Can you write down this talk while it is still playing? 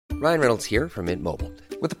Ryan Reynolds here from Mint Mobile.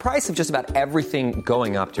 With the price of just about everything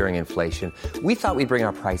going up during inflation, we thought we'd bring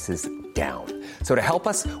our prices down. So to help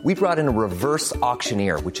us, we brought in a reverse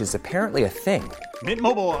auctioneer, which is apparently a thing. Mint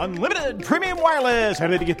Mobile Unlimited Premium Wireless. How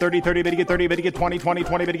to get 30, 30, bit to get 30, bit to get 20, 20,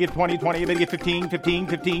 20, bit to get 20, 20, bit to get 15, 15,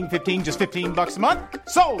 15, 15, just $15 a month?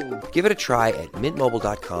 Sold! Give it a try at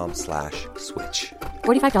mintmobile.com/switch.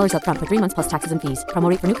 $45 up front for 3 months plus taxes and fees. Promo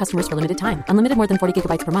rate for new customers for limited time. Unlimited more than 40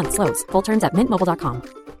 gigabytes per month. Slows full terms at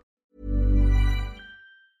mintmobile.com.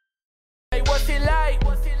 Hey, what's it like?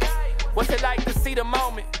 What's it like to see the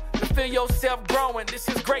moment? To feel yourself growing. This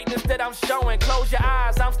is greatness that I'm showing. Close your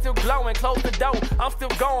eyes, I'm still glowing. Close the door, I'm still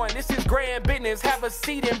going. This is grand business. Have a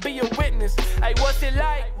seat and be a witness. Hey, what's it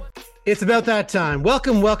like? It's about that time.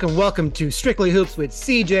 Welcome to Strictly Hoops with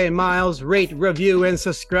CJ Miles. Rate, review, and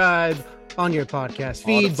subscribe on your podcast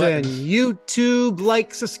feeds and YouTube.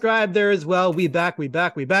 Like, subscribe there as well. We back.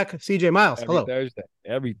 CJ Miles, hello.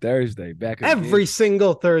 Every Thursday, back again. Every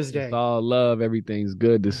single Thursday. It's all love. Everything's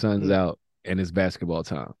good. The sun's out, and it's basketball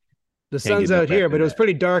time. The sun's out here, but it was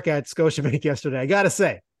pretty dark at Scotiabank yesterday. I gotta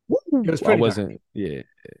say, it was pretty dark.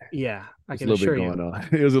 Yeah. I can assure you.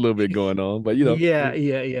 It was a little bit going on, but you know.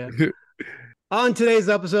 Yeah. On today's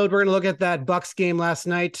episode, we're gonna look at that Bucks game last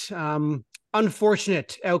night.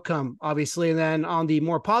 Unfortunate outcome, obviously, and then on the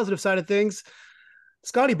more positive side of things,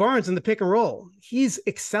 Scottie Barnes in the pick and roll. He's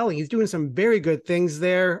excelling. He's doing some very good things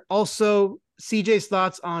there. Also, CJ's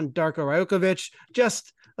thoughts on Darko Rajokovic,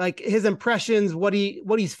 just like his impressions, what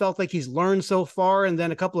he's felt like he's learned so far, and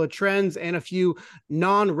then a couple of trends and a few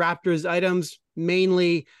non-Raptors items,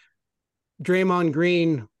 mainly Draymond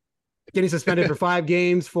Green getting suspended for 5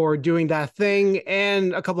 games for doing that thing,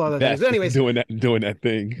 and a couple other things. Anyways, doing that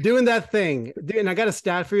thing. And I got a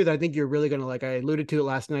stat for you that I think you're really going to like. I alluded to it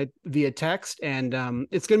last night via text, and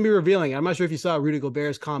it's going to be revealing. I'm not sure if you saw Rudy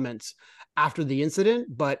Gobert's comments after the incident,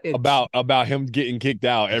 but about him getting kicked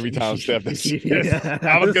out every time Steph. Yeah.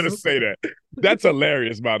 I was gonna say that. That's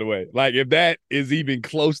hilarious, by the way. Like, if that is even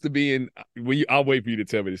close to being, I'll wait for you to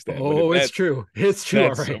tell me the stat. Oh, it's true. It's true.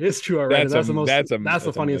 All right. It's true. All right. That's the funniest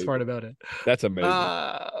amazing part about it. That's amazing.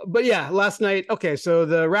 But yeah, last night. Okay, so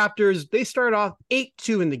the Raptors, they start off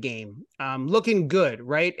 8-2 in the game, looking good,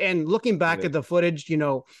 right? And looking back at the footage,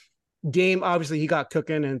 game, obviously he got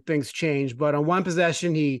cooking and things changed, but on one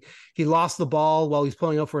possession he lost the ball while he's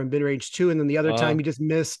pulling up for a mid-range 2, and then the other time he just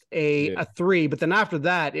missed a 3. But then after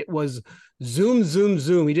that it was zoom.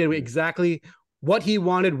 He did exactly what he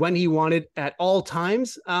wanted when he wanted at all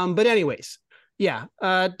times. But anyways, where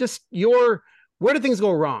did things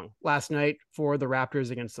go wrong last night for the Raptors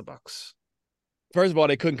against the Bucks? First of all,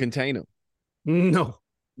 they couldn't contain him. No.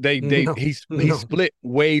 He split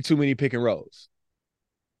way too many pick and rolls.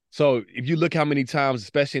 So if you look how many times,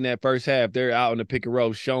 especially in that first half, they're out in the pick and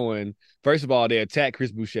roll showing, first of all, they attacked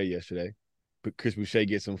Chris Boucher yesterday. But Chris Boucher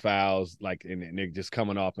gets some fouls, and they're just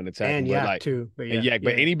coming off and attacking. And too. But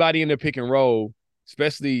anybody in the pick and roll,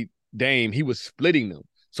 especially Dame, he was splitting them.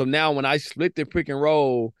 So now when I split the pick and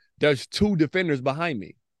roll, there's 2 defenders behind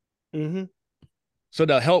me. Mm-hmm. So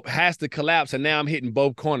the help has to collapse, and now I'm hitting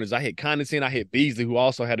both corners. I hit Connaughton, I hit Beasley, who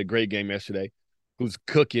also had a great game yesterday, who's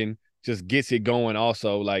cooking. Just gets it going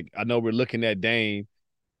also. Like, I know we're looking at Dame.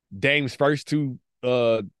 Dame's first 2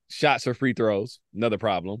 shots are free throws. Another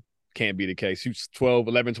problem. Can't be the case. Shoots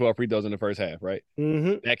 11, 12 free throws in the first half, right?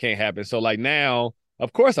 Mm-hmm. That can't happen. So, now,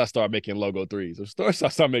 of course I start making logo threes. Of course I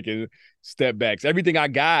start making step backs. Everything I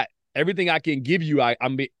got, everything I can give you,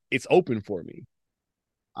 it's open for me.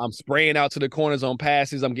 I'm spraying out to the corners on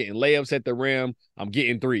passes. I'm getting layups at the rim. I'm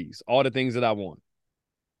getting threes. All the things that I want.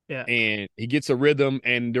 Yeah. And he gets a rhythm,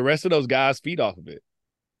 and the rest of those guys feed off of it,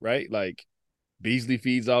 right? Like, Beasley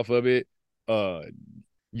feeds off of it.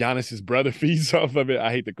 Giannis's brother feeds off of it.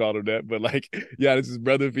 I hate to call him that, but Giannis's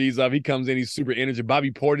brother feeds off. He comes in, he's super energetic.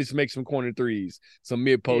 Bobby Portis makes some corner threes, some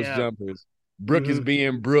mid-post jumpers. Brook is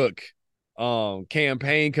being Brook.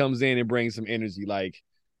 Campaign comes in and brings some energy. Like,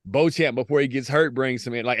 Beauchamp, before he gets hurt, brings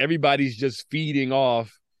some in. Like, everybody's just feeding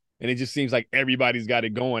off, and it just seems like everybody's got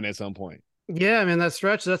it going at some point. Yeah, I mean, that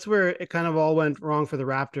stretch, that's where it kind of all went wrong for the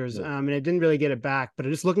Raptors. And it didn't really get it back. But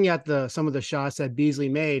just looking at some of the shots that Beasley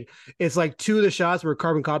made, it's like 2 of the shots were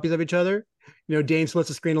carbon copies of each other. Dame splits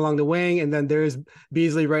the screen along the wing, and then there's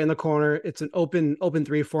Beasley right in the corner. It's an open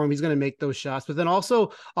 3 for him. He's going to make those shots. But then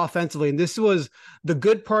also offensively, and this was the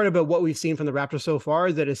good part about what we've seen from the Raptors so far,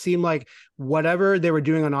 is that it seemed like whatever they were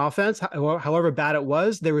doing on offense, however bad it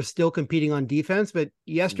was, they were still competing on defense. But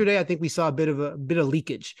yesterday, I think we saw a bit of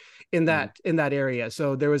leakage in that area.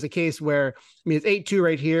 So there was a case where, it's 8-2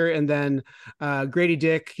 right here, and then Grady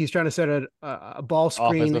Dick, he's trying to set a ball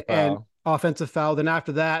screen, and offensive foul. Then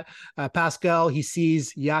after that, Pascal, he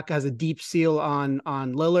sees Yak has a deep seal on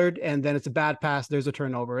Lillard, and then it's a bad pass. There's a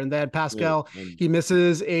turnover. And then Pascal, he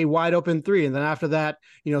misses a wide open three. And then after that,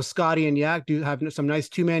 Scottie and Yak do have some nice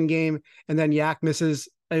 2-man game. And then Yak misses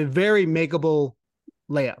a very makeable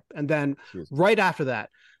layup. And then right after that,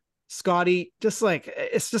 Scottie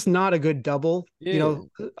it's just not a good double,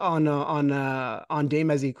 on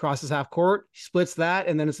Dame as he crosses half court, he splits that,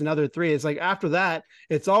 and then it's another three. It's like after that,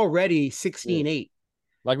 it's already 16-8.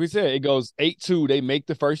 Like we said, it goes 8-2. They make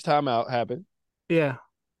the first timeout happen. Yeah.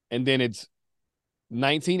 And then it's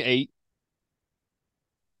 19-8.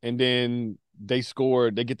 And then they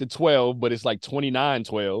get to 12, but it's like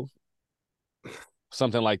 29-12.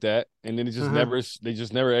 Something like that. And then they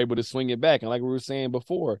just never able to swing it back. And like we were saying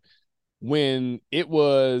before, when it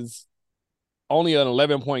was only an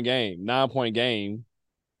 11-point game, 9-point game,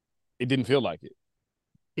 it didn't feel like it.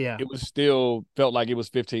 Yeah. It was still felt like it was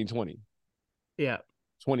 15-20. Yeah.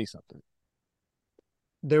 20-something.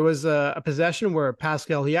 There was a possession where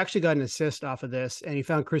Pascal, he actually got an assist off of this, and he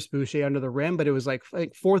found Chris Boucher under the rim, but it was like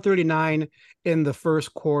 4:39 in the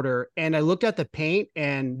first quarter. And I looked at the paint,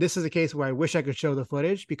 and this is a case where I wish I could show the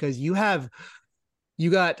footage, because you got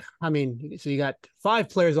 5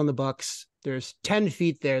 players on the Bucks. There's 10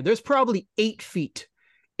 feet there. There's probably 8 feet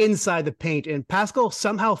inside the paint, and Pascal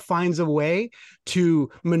somehow finds a way to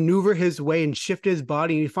maneuver his way and shift his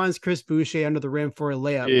body, and he finds Chris Boucher under the rim for a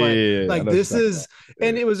layup.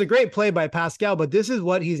 And it was a great play by Pascal, but this is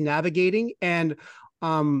what he's navigating. And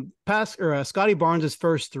Scottie Barnes'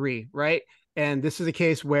 first three, right? And this is a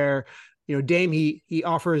case where Dame he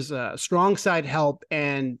offers strong side help,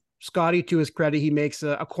 and Scottie, to his credit, he makes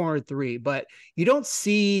a corner three, but you don't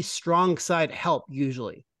see strong side help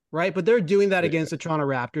usually. Right. But they're doing that against the Toronto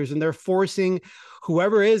Raptors, and they're forcing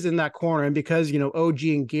whoever is in that corner. And because, OG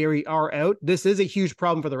and Gary are out, this is a huge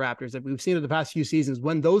problem for the Raptors that we've seen in the past few seasons.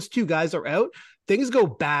 When those two guys are out, things go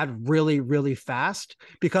bad really, really fast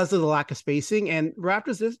because of the lack of spacing. And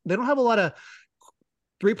Raptors, they don't have a lot of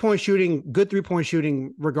good 3-point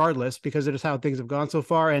shooting, regardless, because of just how things have gone so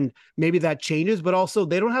far. And maybe that changes, but also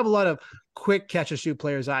they don't have a lot of quick catch and shoot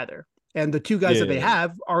players either. And the two guys that they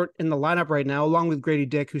have aren't in the lineup right now, along with Grady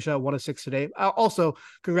Dick, who shot 1 of 6 today. Also,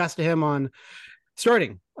 congrats to him on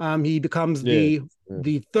starting. He becomes the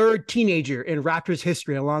third teenager in Raptors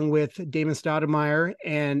history, along with Damon Stoudemire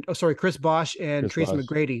and Chris Bosh and Tracy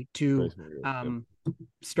McGrady to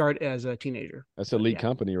start as a teenager. That's elite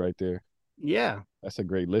company right there. Yeah, that's a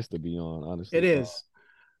great list to be on. Honestly, it is.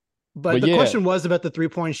 But the question was about the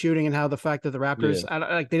 3-point shooting and how the fact that the Raptors,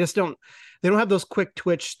 they don't have those quick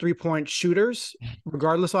twitch 3-point shooters,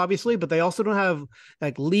 regardless, obviously, but they also don't have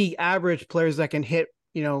like league average players that can hit,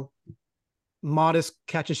 modest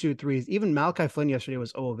catch and shoot threes. Even Malachi Flynn yesterday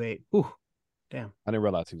was 0 of 8. Ooh, damn. I didn't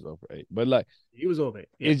realize he was over 8, but like he was over 8.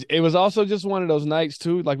 Yeah. It was also just one of those nights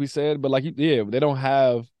too, like we said, but they don't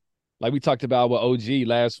have, like we talked about with OG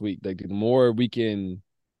last week, like the more we can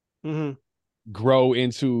grow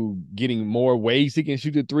into getting more ways he can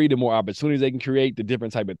shoot the three, the more opportunities they can create, the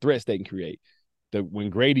different type of threats they can create.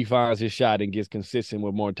 When Grady finds his shot and gets consistent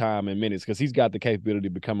with more time and minutes, because he's got the capability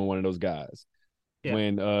of becoming one of those guys. Yeah.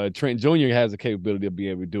 When Trent Jr. has the capability of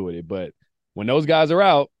being able to do it. But when those guys are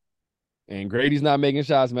out and Grady's not making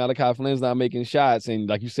shots, Malachi Flynn's not making shots, and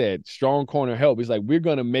like you said, strong corner help, it's like, we're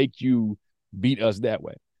going to make you beat us that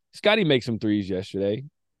way. Scottie makes some threes yesterday.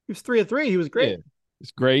 He was 3 of 3. He was great. Yeah,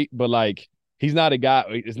 it's great, but like, he's not a guy.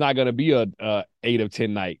 It's not going to be a 8 of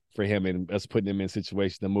 10 night for him, and us putting him in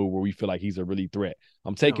situations to move where we feel like he's a really threat.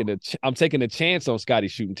 I'm taking a chance on Scottie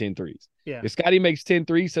shooting 10 threes. Yeah. If Scottie makes 10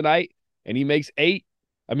 threes tonight and he makes 8,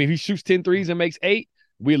 if he shoots 10 threes and makes 8,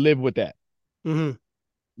 we live with that. Mm-hmm.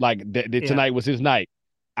 Like tonight was his night.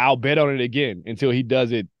 I'll bet on it again until he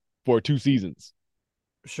does it for 2 seasons.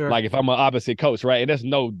 Sure. Like if I'm an opposite coach, right? And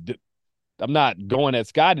I'm not going at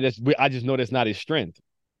Scottie. I just know that's not his strength.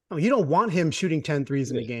 Oh, you don't want him shooting 10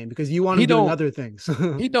 threes in a game because you want him doing other things.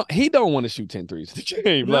 he don't want to shoot 10 threes in the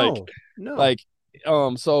game.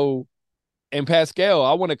 No. So, and Pascal,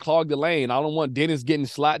 I want to clog the lane. I don't want Dennis getting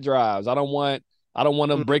slot drives. I don't want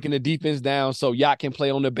him breaking the defense down so Yacht can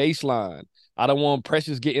play on the baseline. I don't want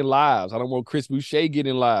Precious getting lives. I don't want Chris Boucher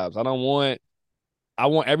getting lives. I want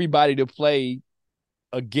everybody to play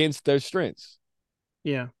against their strengths.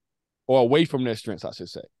 Yeah. Or away from their strengths, I should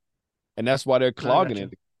say. And that's why they're clogging it.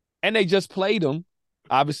 And they just played them,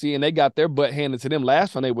 obviously, and they got their butt handed to them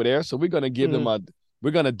last time they were there. So we're going to give them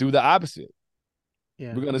we're going to do the opposite.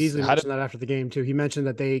 Yeah. Beasley mentioned that after the game, too. He mentioned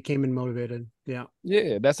that they came in motivated. Yeah.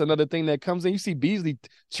 Yeah, that's another thing that comes in. You see Beasley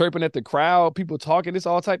chirping at the crowd, people talking, this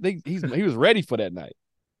all type. He was ready for that night.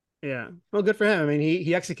 Yeah. Well, good for him. I mean,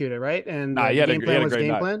 he executed, right? And Nah, the game he plan had a was great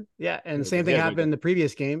game night. plan. Yeah. And the He same thing had a great happened night. in the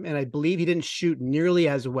previous game. And I believe he didn't shoot nearly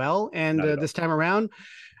as well. And Not at all. this time around,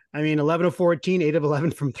 I mean, 11 of 14, 8 of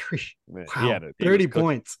 11 from three. Man, Wow. he was 30 cooking.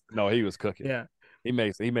 points. No, he was cooking. Yeah. He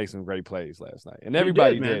makes some great plays last night, and He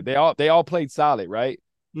everybody did, did. man. They all played solid, right?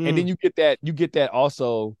 And then you get that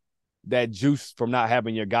also that juice from not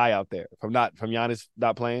having your guy out there, from Giannis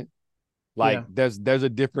not playing. Like there's a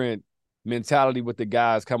different mentality with the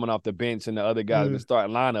guys coming off the bench and the other guys in the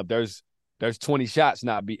starting lineup. There's 20 shots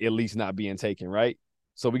at least not being taken, right?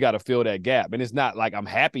 So we got to fill that gap. And it's not like I'm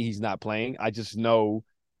happy he's not playing. I just know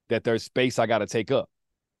that there's space I got to take up.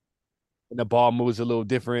 And the ball moves a little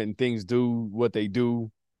different and things do what they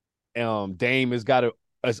do. Dame has got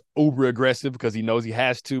as uber aggressive because he knows he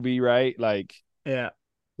has to be, right? Like,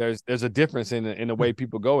 there's a difference in the way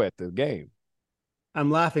people go at the game. I'm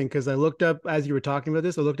laughing because I looked up as you were talking about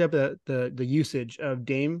this. I looked up the usage of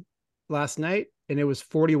Dame last night, and it was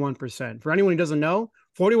 41%. For anyone who doesn't know,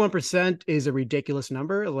 41% is a ridiculous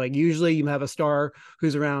number. Like usually you have a star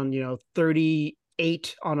who's around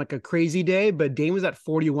 38 on like a crazy day, but Dame was at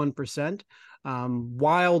 41%.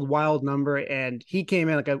 Wild number, and he came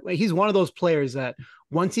in he's one of those players that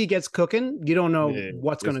once he gets cooking, you don't know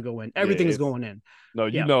what's going to go in. Everything is going in. No,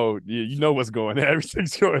 you know what's going in.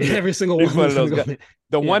 Everything's going in. Every single one of those guys.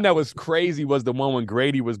 The one that was crazy was the one when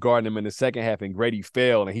Grady was guarding him in the second half, and Grady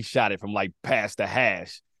fell and he shot it from like past the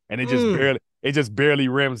hash, and it just barely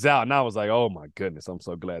rims out. And I was like, oh my goodness, I'm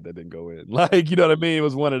so glad that didn't go in. Like, you know what I mean? It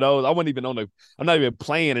was one of those. I'm not even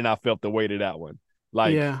playing, and I felt the weight of that one.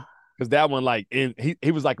 Like, because that one, like,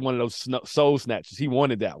 he was like one of those soul snatchers. He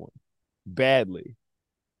wanted that one badly.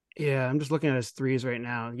 Yeah, I'm just looking at his threes right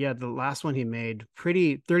now. Yeah, the last one he made,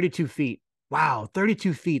 32 feet. Wow,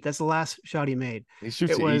 32 feet. That's the last shot he made. He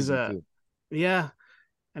shoots it easy too. Yeah.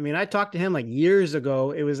 I mean, I talked to him like years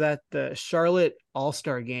ago. It was at the Charlotte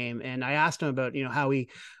All-Star game, and I asked him about,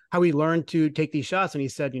 how he learned to take these shots. And he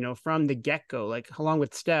said, from the get-go, like along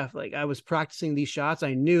with Steph, like I was practicing these shots.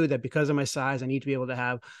 I knew that because of my size, I need to be able to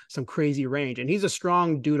have some crazy range. And he's a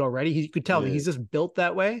strong dude already. He could tell that he's just built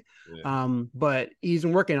that way. Yeah. But he's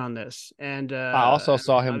been working on this. And I also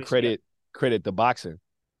saw him credit the boxing.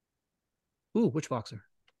 Ooh, which boxer?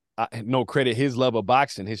 Credit his love of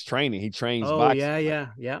boxing, his training. He trains boxing.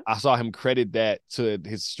 Yeah. I saw him credit that to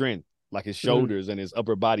his strength, like his shoulders and his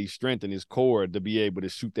upper body strength and his core to be able to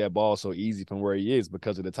shoot that ball so easy from where he is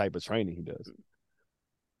because of the type of training he does.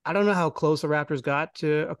 I don't know how close the Raptors got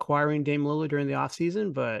to acquiring Dame Lillard during the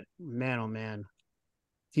offseason, but man, oh man,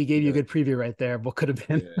 he gave you a good preview right there of what could have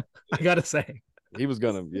been. I gotta say, he was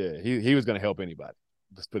gonna help anybody.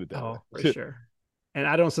 Let's put it that way. For sure. And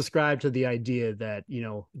I don't subscribe to the idea that,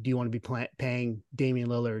 do you want to be paying Damian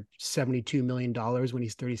Lillard $72 million when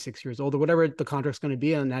he's 36 years old or whatever the contract's going to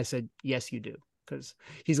be? And I said, yes, you do, because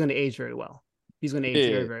he's going to age very well. He's going to age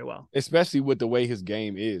very, very well. Especially with the way his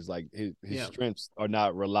game is. Like his strengths are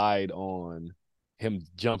not relied on him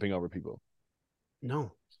jumping over people.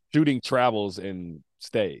 No. Shooting travels and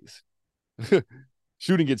stays.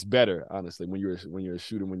 Shooting gets better, honestly, when you're a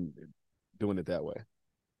shooter, when you're doing it that way.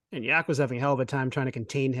 And Yak was having a hell of a time trying to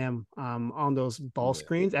contain him on those ball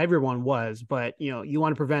screens. Everyone was, but you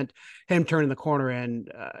want to prevent him turning the corner.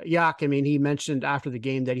 And Yak, I mean, he mentioned after the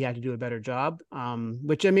game that he had to do a better job.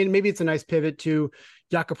 Which, I mean, maybe it's a nice pivot to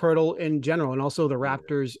Jakob Poeltl in general, and also the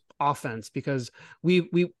Raptors offense, because we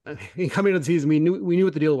coming into the season, we knew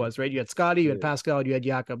what the deal was, right? You had Scottie, you had Pascal, you had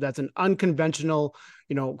Jakob. That's an unconventional,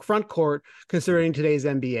 front court considering today's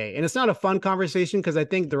NBA. And it's not a fun conversation because I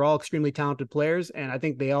think they're all extremely talented players, and I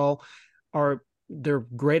think they're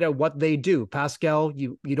great at what they do. Pascal,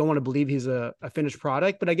 you don't want to believe he's a finished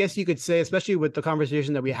product, but I guess you could say, especially with the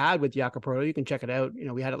conversation that we had with Jakob Poeltl, you can check it out.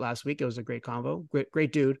 We had it last week. It was a great convo.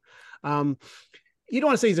 Great dude. You don't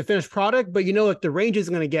want to say he's a finished product, but like the range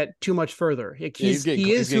isn't going to get too much further. Like he is who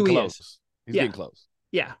he is. He's getting close.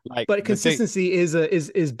 Yeah, but consistency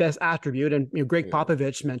is best attribute, and Greg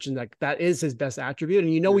Popovich mentioned that is his best attribute,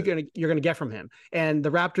 and you're gonna get from him. And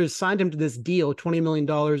the Raptors signed him to this deal, $20 million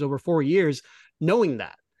over 4 years, knowing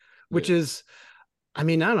that, which is, I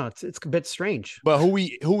mean, I don't know, it's a bit strange. But who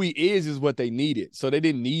he is what they needed, so they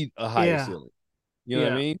didn't need a higher ceiling. You know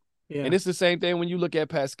what I mean? Yeah. And it's the same thing when you look at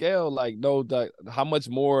Pascal. Like, how much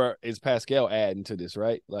more is Pascal adding to this,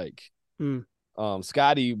 right? Like,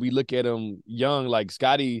 Scottie, we look at him young. Like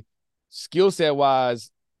Scottie, skill set wise,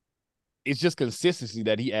 it's just consistency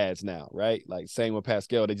that he adds now, right? Like same with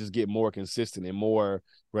Pascal, they just get more consistent and more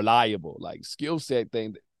reliable. Like skill set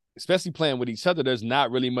thing, especially playing with each other, there's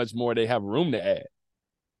not really much more they have room to add.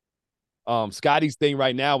 Scottie's thing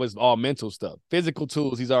right now is all mental stuff. Physical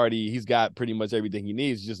tools, he's got pretty much everything he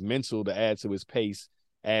needs. Just mental to add to his pace,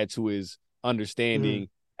 add to his understanding,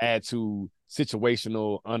 add to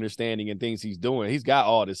situational understanding and things he's doing. He's got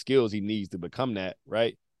all the skills he needs to become that,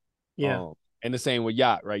 right? Yeah. And the same with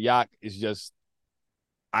Yacht, right? Yacht is just,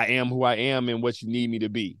 I am who I am and what you need me to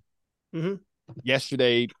be.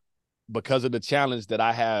 Yesterday, because of the challenge that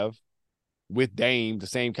I have with Dame, the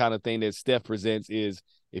same kind of thing that Steph presents is,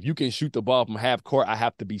 if you can shoot the ball from half court, I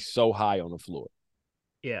have to be so high on the floor.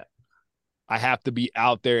 Yeah. I have to be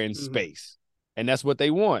out there in space. And that's what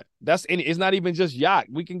they want. It's not even just Yacht.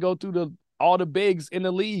 We can go through all the bigs in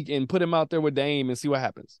the league and put him out there with Dame and see what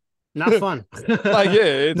happens. Not fun.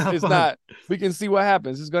 It's not. We can see what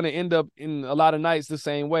happens. It's going to end up in a lot of nights the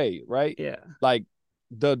same way, right? Yeah. Like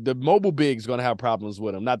the mobile big's going to have problems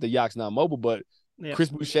with him. Not that Yacht's not mobile, but Chris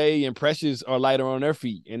Boucher and Precious are lighter on their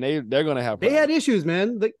feet, and they're going to have problems. They had issues,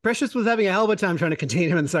 man. Like Precious was having a hell of a time trying to contain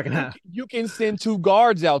him in the second half. You can send 2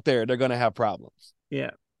 guards out there. They're going to have problems.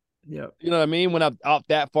 Yeah. Yeah. You know what I mean? When I'm out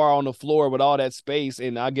that far on the floor with all that space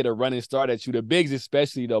and I get a running start at you, the bigs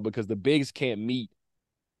especially, though, because the bigs can't meet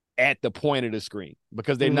at the point of the screen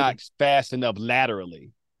because they're not fast enough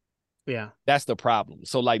laterally. Yeah. That's the problem.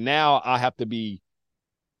 So, like, now I have to be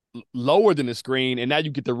lower than the screen, and now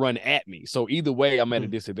you get to run at me. So either way, I'm at a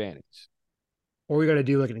disadvantage. Or we got to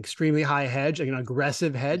do like an extremely high hedge, like an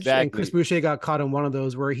aggressive hedge. Exactly. And Chris Boucher got caught in one of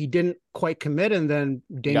those where he didn't quite commit, and then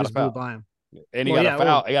Dame just blew by him. And he got a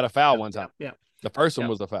foul. He got a foul one time. Yeah. The first one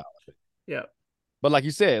was a foul. Yeah. But like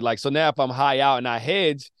you said, like, so now if I'm high out and I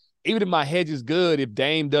hedge, even if my hedge is good, if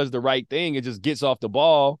Dame does the right thing, it just gets off the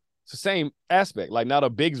ball. It's the same aspect. Like, now the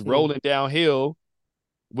big's rolling downhill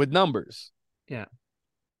with numbers. Yeah.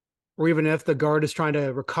 Or even if the guard is trying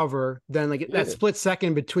to recover, then like that split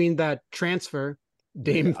second between that transfer,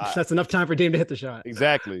 Dame, that's enough time for Dame to hit the shot.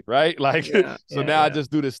 Exactly, right? Like, now I just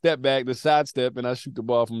do the step back, the side step, and I shoot the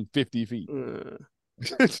ball from 50 feet.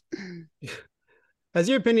 Has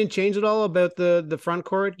your opinion changed at all about the front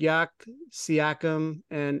court, Yak, Siakam,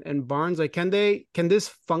 and Barnes? Like, can this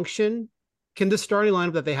function? Can this starting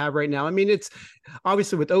lineup that they have right now? I mean, it's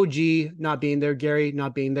obviously with OG not being there, Gary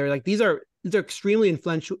not being there. Like, these are extremely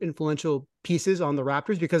influential pieces on the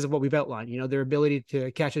Raptors because of what we've outlined. You know, their ability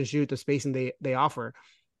to catch and shoot, the spacing they offer.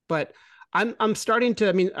 But I'm starting to.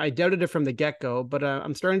 I mean, I doubted it from the get-go, but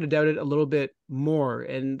I'm starting to doubt it a little bit more.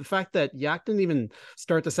 And the fact that Yak didn't even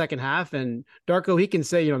start the second half, and Darko, he can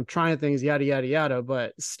say, you know, I'm trying things, yada yada yada,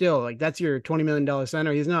 but still, like, that's your $20 million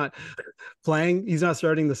center. He's not playing. He's not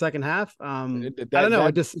starting the second half. I don't know.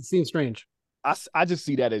 It seems strange. I just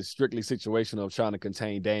see that as strictly situational of trying to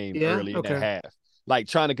contain Dame early in that half. Like,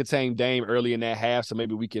 trying to contain Dame early in that half so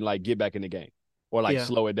maybe we can, like, get back in the game or, like,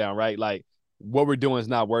 slow it down, right? Like, what we're doing is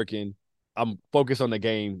not working. I'm focused on the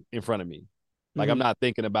game in front of me. Like, I'm not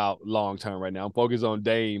thinking about long-term right now. I'm focused on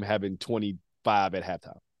Dame having 25 at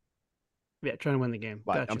halftime. Yeah, trying to win the game.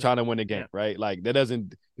 Like, gotcha. I'm trying to win the game, right? Like, this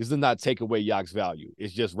does not take away Yak's value.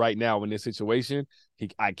 It's just right now in this situation,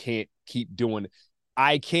 I can't keep doing it.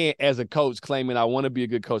 I can't, as a coach, claiming I want to be a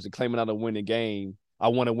good coach and claiming I don't win a game. I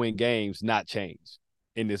want to win games, not change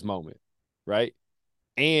in this moment, right?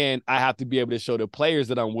 And I have to be able to show the players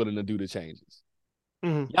that I'm willing to do the changes.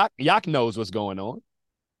 Yak knows what's going on.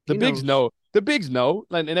 The bigs know. The bigs know,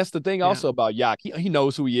 and that's the thing also about Yak. He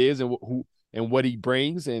knows who he is and who and what he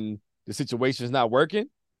brings, and the situation is not working.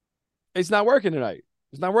 It's not working tonight.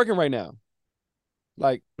 It's not working right now.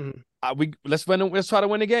 Like, let's try to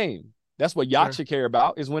win the game. That's what Yak should care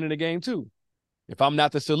about, is winning the game too. If I'm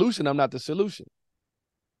not the solution, I'm not the solution.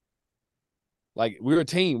 Like, we're a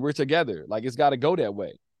team, we're together. Like, it's got to go that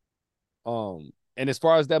way. And as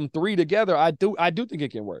far as them 3 together, I do think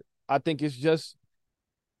it can work. I think it's just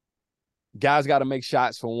guys got to make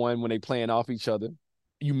shots, for one, when they playing off each other.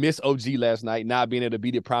 You miss OG last night, not being able to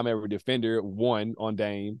be the primary defender, 1, on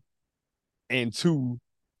Dame, and 2,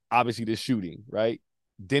 obviously the shooting, right?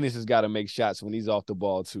 Dennis has got to make shots when he's off the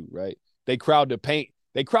ball too, right? They crowd the paint.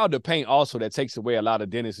 They crowd the paint also. That takes away a lot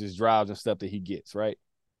of Dennis's drives and stuff that he gets, right?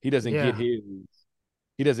 He doesn't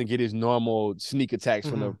get his normal sneak attacks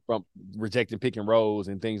from rejecting pick and rolls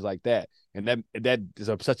and things like that. And that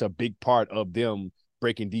is such a big part of them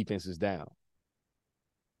breaking defenses down.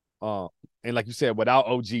 And like you said, without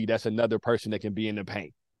OG, that's another person that can be in the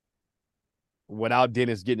paint. Without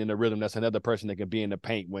Dennis getting in the rhythm, that's another person that can be in the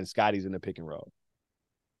paint when Scottie's in the pick and roll.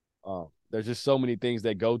 There's just so many things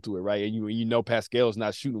that go to it, right? And you know Pascal's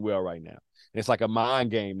not shooting well right now. And it's like a mind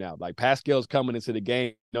game now. Like, Pascal's coming into the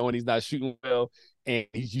game knowing he's not shooting well, and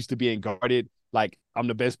he's used to being guarded. Like, I'm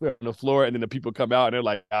the best player on the floor, and then the people come out and they're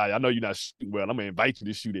like, I know you're not shooting well. I'm gonna invite you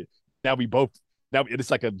to shoot it. Now we both That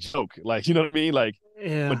it's like a joke. Like, you know what I mean? Like, I'm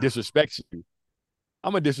Yeah, gonna disrespect you.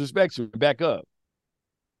 I'm gonna disrespect you. Back up.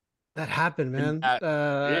 that happened, And, man.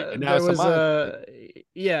 and now There it's a was mindset.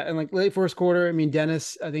 yeah, and like late first quarter. I mean,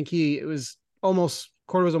 Dennis, I think it was almost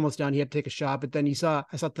quarter was almost done. He had to take a shot, but then I saw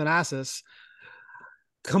Thanasis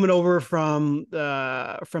coming over from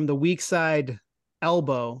the weak side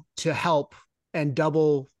elbow to help and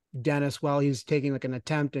double Dennis while he was taking like an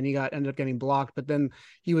attempt, and ended up getting blocked. But then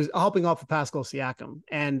he was helping off of Pascal Siakam.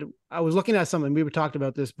 And I was looking at something, we were talked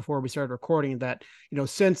about this before we started recording, that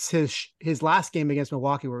since his last game against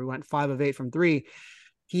Milwaukee, where he went 5 of 8 from 3,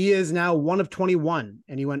 he is now 1 of 21,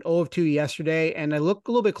 and he went 0 of 2 yesterday. And I look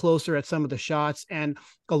a little bit closer at some of the shots, and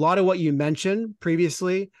a lot of what you mentioned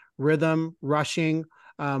previously, rhythm, rushing,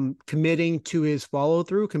 committing to his follow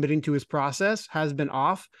through, committing to his process, has been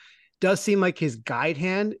off. Does seem like his guide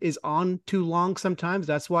hand is on too long sometimes.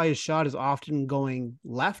 That's why his shot is often going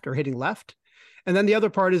left or hitting left. And then the other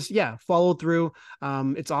part is, follow through.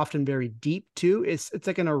 It's often very deep too. It's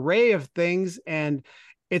like an array of things, and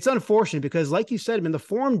it's unfortunate because, like you said, I mean, the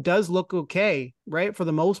form does look okay, right, for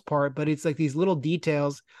the most part, but it's like these little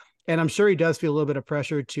details, and I'm sure he does feel a little bit of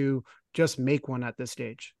pressure to just make one at this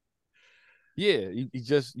stage. Yeah, you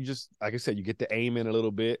just like I said, you get to aim in a little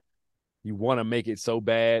bit. You want to make it so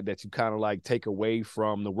bad that you kind of like take away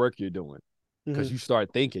from the work you're doing, because you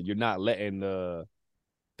start thinking you're not letting the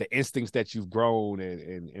instincts that you've grown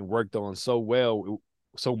and worked on so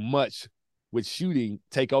much with shooting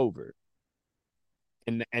take over,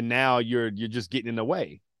 and now you're just getting in the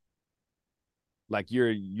way. Like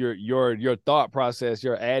your thought process,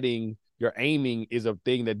 your aiming is a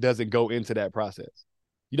thing that doesn't go into that process.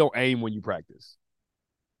 You don't aim when you practice.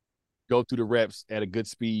 Go through the reps at a good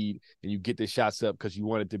speed, and you get the shots up because you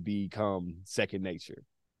want it to become second nature.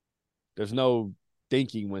 There's no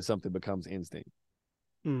thinking when something becomes instinct.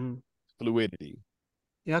 Fluidity.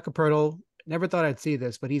 Jakob Poeltl, never thought I'd see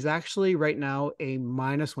this, but he's actually right now a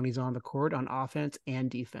minus when he's on the court on offense and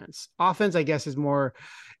defense. Offense, I guess, is more,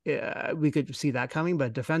 we could see that coming,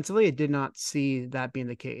 but defensively, I did not see that being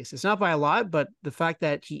the case. It's not by a lot, but the fact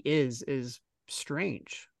that he is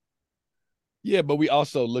strange. Yeah, but we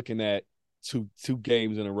also looking at two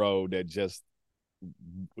games in a row that just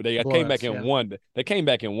came back and won. They came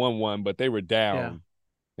back and won one, but they were down,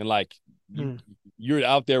 and like you're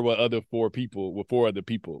out there with four other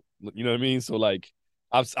people. You know what I mean? So like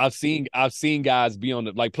I've seen guys be on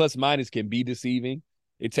the like plus minus can be deceiving.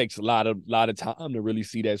 It takes a lot of time to really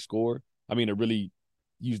see that score. I mean, to really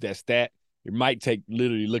use that stat. It might take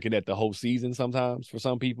literally looking at the whole season sometimes for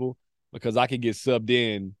some people, because I could get subbed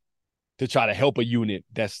in to try to help a unit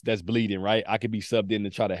that's bleeding, right? I could be subbed in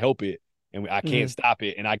to try to help it, and I can't stop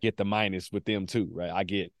it, and I get the minus with them too, right? I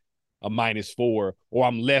get a -4, or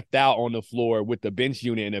I'm left out on the floor with the bench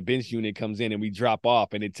unit, and the bench unit comes in and we drop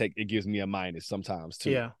off, and it gives me a minus sometimes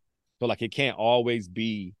too. Yeah. So like it can't always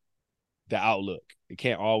be the outlook. It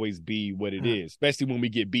can't always be what it is, especially when we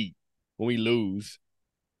get beat, when we lose.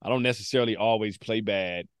 I don't necessarily always play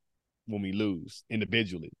bad when we lose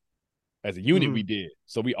individually. As a unit, we did.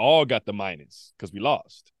 So we all got the minus because we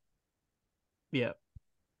lost. Yeah.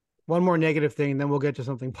 One more negative thing, and then we'll get to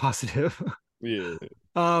something positive. Yeah.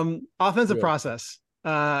 Offensive process.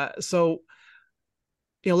 So,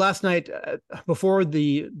 last night, before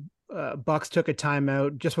the Bucks took a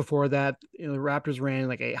timeout, just before that, the Raptors ran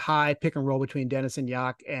like a high pick and roll between Dennis and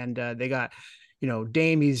Yak, and they got,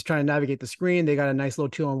 Dame, he's trying to navigate the screen. They got a nice little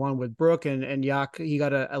 2-on-1 with Brook, and Yak, he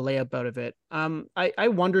got a layup out of it. I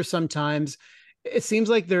wonder sometimes, it seems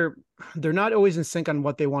like they're not always in sync on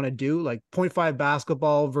what they want to do, like 0.5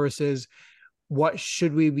 basketball versus what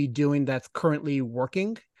should we be doing that's currently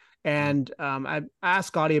working. And I asked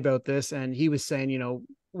Scottie about this, and he was saying,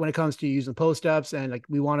 when it comes to using post ups, and like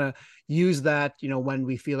we want to use that, when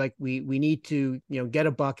we feel like we need to, get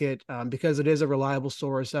a bucket, because it is a reliable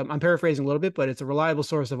source. I'm paraphrasing a little bit, but it's a reliable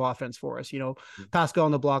source of offense for us. Pascal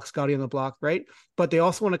on the block, Scottie on the block, right? But they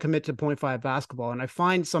also want to commit to 0.5 basketball, and I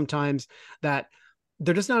find sometimes that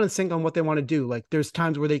they're just not in sync on what they want to do. Like there's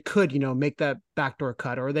times where they could, make that backdoor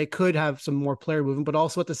cut, or they could have some more player movement, but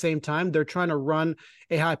also at the same time, they're trying to run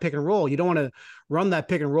a high pick and roll. You don't want to run that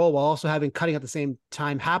pick and roll while also having cutting at the same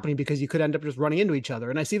time happening, because you could end up just running into each other.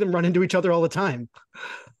 And I see them run into each other all the time.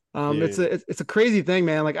 It's a crazy thing,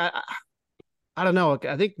 man. Like I don't know.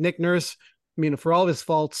 I think Nick Nurse, for all of his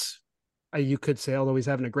faults, you could say, although he's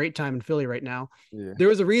having a great time in Philly right now, there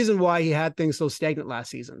was a reason why he had things so stagnant last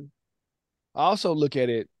season. I also look at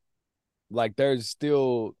it like there's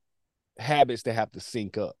still habits that have to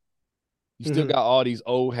sync up. You still got all these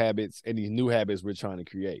old habits and these new habits we're trying to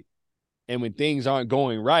create. And when things aren't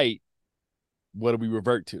going right, what do we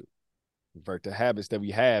revert to? revert to habits that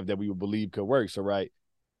we have that we would believe could work. So right,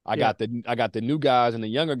 I got the new guys and the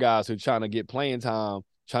younger guys who are trying to get playing time,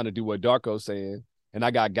 trying to do what Darko's saying, and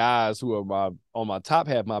I got guys who are on my top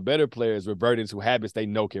half, my better players, reverting to habits they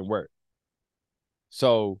know can work.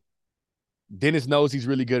 So Dennis knows he's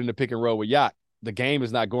really good in the pick and roll with Yacht. The game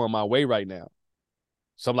is not going my way right now.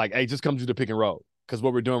 So I'm like, hey, just come do the pick and roll because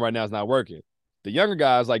what we're doing right now is not working. The younger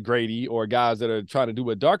guys like Grady or guys that are trying to do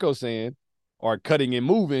what Darko's saying are cutting and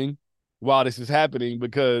moving while this is happening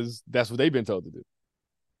because that's what they've been told to do.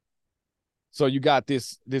 So you got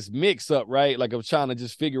this mix up, right? Like I'm trying to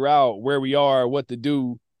just figure out where we are, what to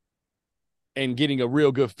do, and getting a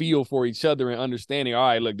real good feel for each other and understanding, all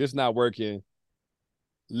right, look, this is not working.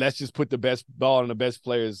 Let's just put the best ball in the best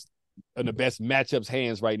players in the best matchups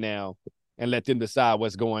hands right now and let them decide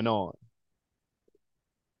what's going on.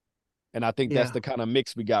 And I think that's the kind of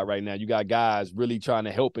mix we got right now. You got guys really trying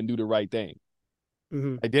to help and do the right thing.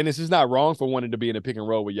 Mm-hmm. Like Dennis is not wrong for wanting to be in a pick and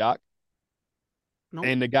roll with Yacht. Nope.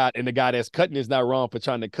 And the guy that's cutting is not wrong for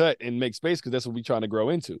trying to cut and make space because that's what we're trying to grow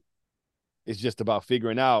into. It's just about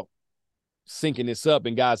figuring out, syncing this up,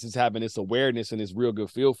 and guys just having this awareness and this real good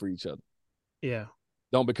feel for each other. Yeah.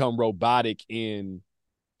 Don't become robotic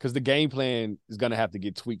because the game plan is going to have to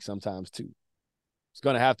get tweaked sometimes too. It's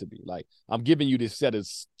going to have to be. Like, I'm giving you this set of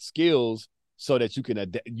skills so that you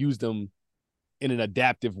can use them in an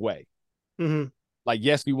adaptive way. Mm-hmm. Like,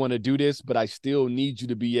 yes, we want to do this, but I still need you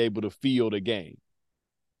to be able to feel the game.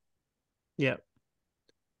 Yeah.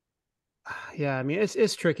 Yeah, I mean,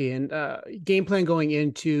 it's tricky. And game plan going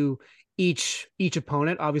into each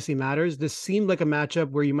opponent obviously matters. This seemed like a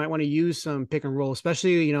matchup where you might want to use some pick and roll,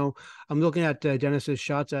 especially, I'm looking at Dennis's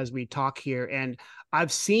shots as we talk here, and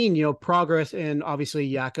I've seen, progress in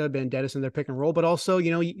obviously Jakob and Dennis in their pick and roll, but also,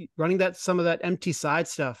 running some of that empty side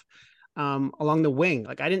stuff along the wing.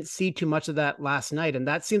 Like I didn't see too much of that last night. And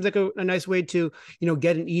that seems like a nice way to,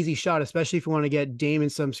 get an easy shot, especially if you want to get Dame in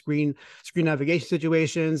some screen navigation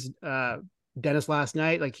situations. Dennis last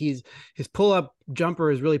night, like his pull-up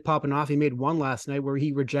jumper is really popping off. He made one last night where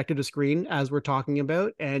he rejected a screen as we're talking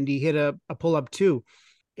about, and he hit a pull-up too.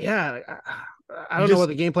 Yeah. I don't know what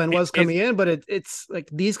the game plan was coming in, but it's like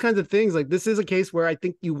these kinds of things. Like this is a case where I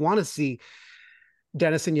think you want to see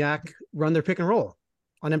Dennis and Yak run their pick and roll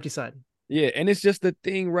on empty side. Yeah, and it's just the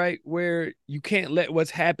thing, right, where you can't let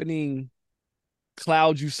what's happening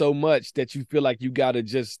cloud you so much that you feel like you got to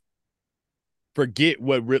just forget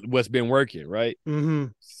what's been working, right? Mm-hmm.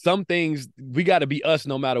 Some things, we got to be us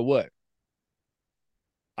no matter what.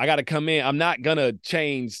 I got to come in. I'm not going to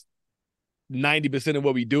change 90% of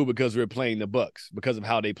what we do because we're playing the Bucks, because of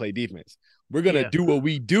how they play defense. We're going to do what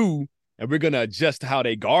we do, and we're going to adjust how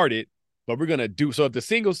they guard it, but we're going to do. So if the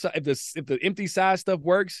single side, if the empty side stuff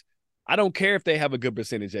works, I don't care if they have a good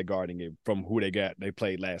percentage at guarding it from who they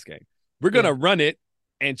played last game. We're going to run it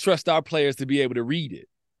and trust our players to be able to read it.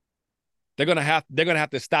 They're going to have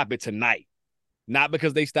to stop it tonight. Not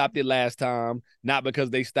because they stopped it last time, not because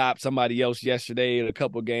they stopped somebody else yesterday in a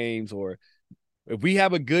couple games, or if we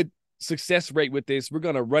have a good success rate with this, we're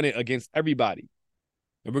going to run it against everybody.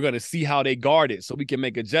 And we're going to see how they guard it so we can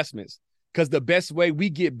make adjustments. Because the best way we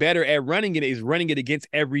get better at running it is running it against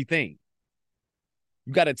everything.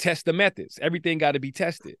 You got to test the methods. Everything got to be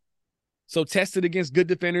tested. So test it against good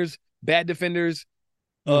defenders, bad defenders,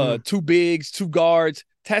 two bigs, two guards.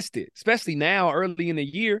 Test it, especially now early in the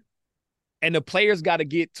year. And the players got to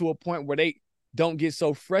get to a point where they don't get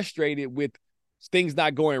so frustrated with things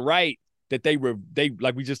not going right that they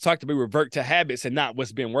like we just talked about, revert to habits and not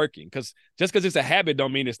what's been working. Because just because it's a habit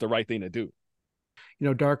don't mean it's the right thing to do.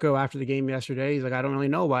 Darko after the game yesterday, he's like, I don't really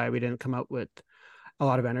know why we didn't come up with a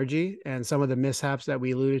lot of energy, and some of the mishaps that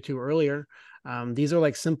we alluded to earlier. These are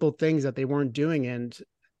like simple things that they weren't doing.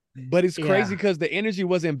 But it's crazy because the energy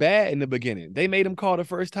wasn't bad in the beginning. They made him call the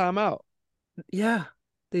first time out. Yeah,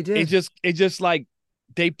 they did. It just like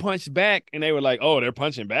they punched back and they were like, oh, they're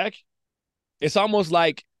punching back. It's almost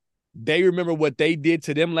like they remember what they did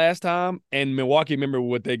to them last time, and Milwaukee remember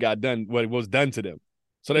what was done to them.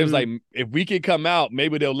 So they was like, if we can come out,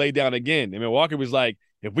 maybe they'll lay down again. And Milwaukee was like,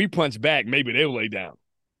 if we punch back, maybe they'll lay down.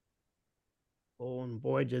 Oh, and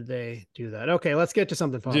boy, did they do that. Okay, let's get to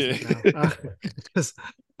something positive now. Because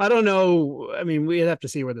I don't know. I mean, we'd have to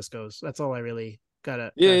see where this goes. That's all I really got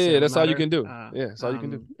to Yeah, that's all you can do. That's all you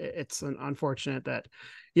can do. It's unfortunate that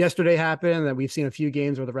yesterday happened, and that we've seen a few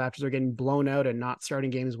games where the Raptors are getting blown out and not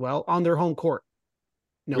starting games well on their home court.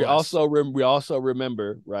 We also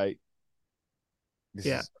remember, right? This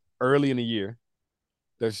is early in the year.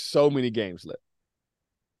 There's so many games left.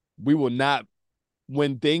 We will not,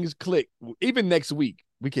 when things click, even next week,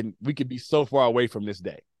 we could be so far away from this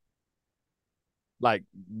day. Like,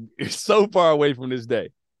 it's so far away from this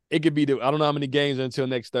day. It could be I don't know how many games until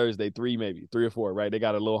next Thursday, 3 maybe, 3 or 4, right? They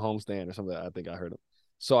got a little homestand or something. I think I heard them.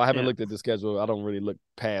 So I haven't looked at the schedule. I don't really look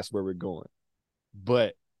past where we're going.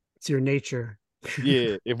 But it's your nature.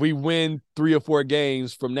 Yeah, if we win 3 or 4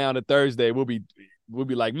 games from now to Thursday, we'll be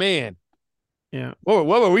like, man, yeah, what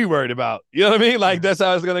were we worried about? You know what I mean? Like, that's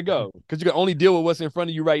how it's gonna go, because you can only deal with what's in front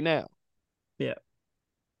of you right now. Yeah.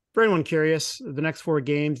 For anyone curious, the next 4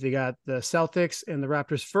 games, they got the Celtics and the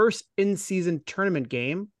Raptors' first in-season tournament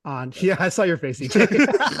game on. Yeah, I saw your face,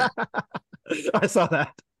 EJ. I saw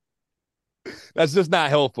that. That's just not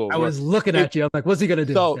helpful. I was looking at you. I'm like, what's he gonna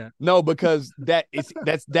do? So no, because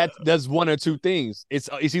that's one or two things. It's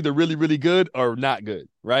either really, really good or not good,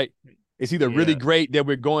 right? It's either really great that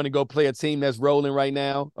we're going to go play a team that's rolling right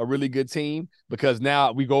now, a really good team, because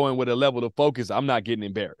now we go in with a level of focus. I'm not getting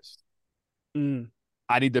embarrassed.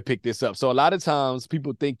 I need to pick this up. So a lot of times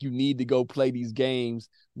people think you need to go play these games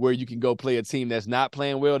where you can go play a team that's not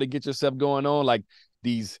playing well to get yourself going on, like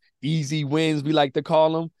these easy wins, we like to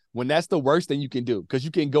call them, when that's the worst thing you can do, because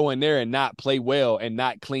you can go in there and not play well and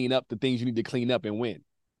not clean up the things you need to clean up and win.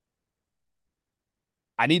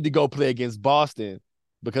 I need to go play against Boston,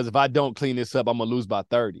 because if I don't clean this up, I'm going to lose by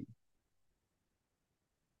 30.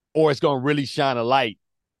 Or it's going to really shine a light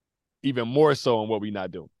even more so on what we're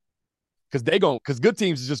not doing. Because good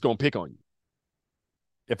teams is just going to pick on you.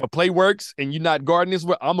 If a play works and you're not guarding this,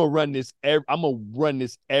 I'm going to run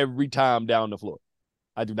this every time down the floor.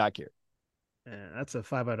 I do not care. Yeah, that's a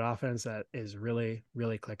 5-out offense that is really,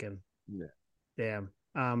 really clicking. Yeah. Damn.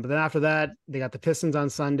 But then after that, they got the Pistons on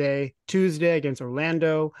Sunday, Tuesday against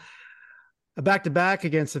Orlando, a back-to-back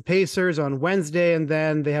against the Pacers on Wednesday, and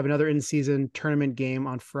then they have another in-season tournament game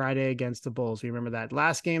on Friday against the Bulls. You remember that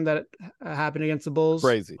last game that happened against the Bulls?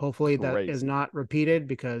 Crazy. Hopefully that is not repeated,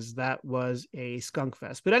 because that was a skunk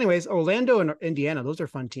fest. But anyways, Orlando and Indiana, those are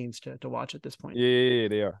fun teams to watch at this point. Yeah,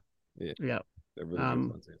 they are. Yeah. They're really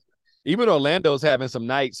fun teams. Even Orlando's having some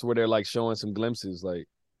nights where they're like showing some glimpses. Like,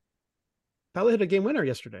 probably hit a game winner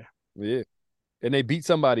yesterday. Yeah, and they beat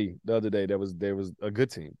somebody the other day. There was a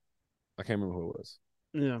good team. I can't remember who it was.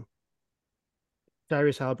 Yeah.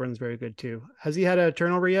 Tyrese Halliburton's very good too. Has he had a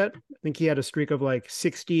turnover yet? I think he had a streak of like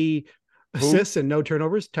 60 assists and no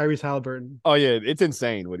turnovers. Tyrese Halliburton. Oh yeah, it's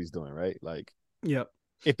insane what he's doing, right? Like, yep.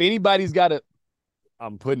 If anybody's got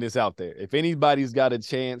I'm putting this out there. If anybody's got a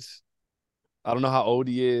chance, I don't know how old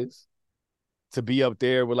he is, to be up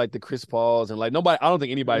there with like the Chris Pauls and like nobody. I don't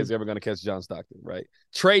think anybody's ever going to catch John Stockton, right?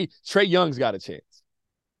 Trey Young's got a chance.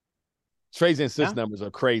 Trey's assist numbers are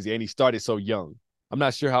crazy, and he started so young. I'm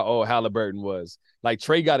not sure how old Halliburton was. Like,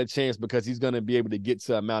 Trey got a chance because he's going to be able to get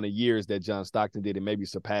to the amount of years that John Stockton did and maybe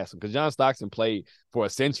surpass him. Because John Stockton played for a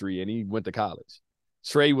century, and he went to college.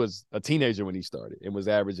 Trey was a teenager when he started and was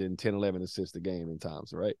averaging 10, 11 assists a game in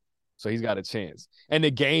times, right? So he's got a chance. And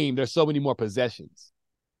the game, there's so many more possessions.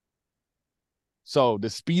 So the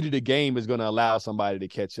speed of the game is going to allow somebody to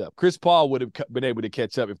catch up. Chris Paul would have been able to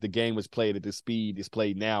catch up if the game was played at the speed it's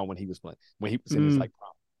played now when he was playing, when he was in his prime,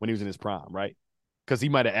 when he was in his prime, right? Because he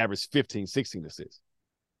might have averaged 15, 16 assists.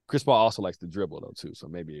 Chris Paul also likes to dribble though too, so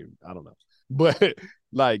maybe I don't know. But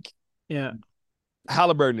like, yeah,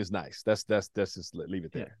 Halliburton is nice. That's just leave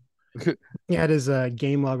it there. Yeah, it is a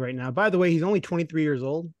game log right now. By the way, he's only 23 years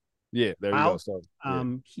old. Yeah, there you go. So,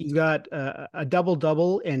 he's got a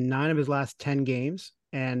double-double in 9 of his last 10 games,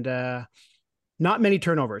 and not many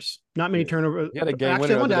turnovers. Not many turnovers. He had a game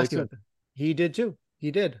actually, winner. I wanted to ask you about that. He did too. He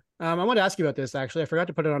did. I wanted to ask you about this, actually. I forgot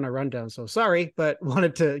to put it on our rundown, so sorry, but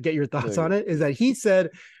wanted to get your thoughts on it. Is that he said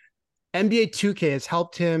NBA 2K has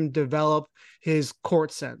helped him develop his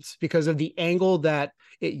court sense because of the angle that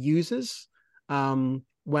it uses.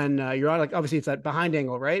 When you're on, like, obviously it's that behind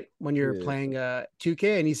angle, right? When you're playing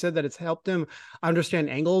 2K, and he said that it's helped him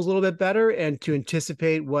understand angles a little bit better and to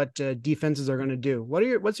anticipate what defenses are going to do.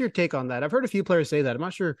 What's your take on that? I've heard a few players say that. I'm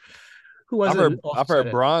not sure who was it. I've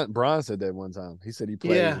heard Bron said that one time. He said he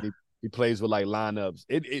plays he plays with like lineups.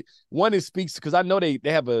 It speaks because I know they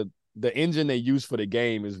have the engine they use for the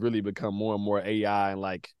game has really become more and more AI and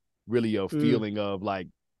like really a feeling of like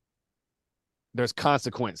there's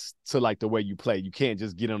consequence to like the way you play. You can't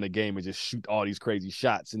just get on the game and just shoot all these crazy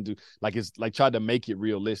shots and do like, it's like try to make it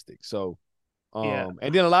realistic. So, and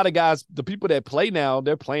then a lot of guys, the people that play now,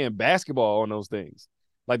 they're playing basketball on those things.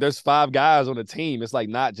 Like there's 5 guys on the team. It's like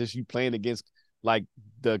not just you playing against like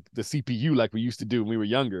the CPU like we used to do when we were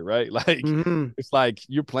younger, right? Like it's like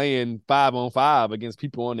you're playing 5-on-5 against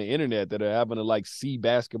people on the internet that are having to like see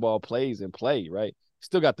basketball plays and play, right?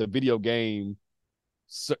 Still got the video game,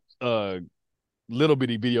 little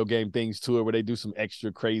bitty video game things to it where they do some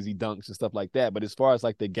extra crazy dunks and stuff like that. But as far as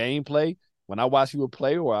like the gameplay, when I watch you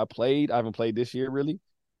play, or I haven't played this year really,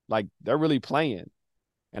 like they're really playing.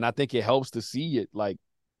 And I think it helps to see it like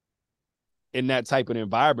in that type of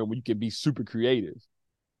environment where you can be super creative.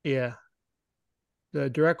 Yeah. The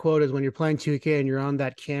direct quote is, when you're playing 2K and you're on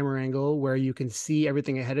that camera angle where you can see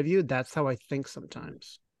everything ahead of you, that's how I think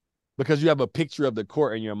sometimes. Because you have a picture of the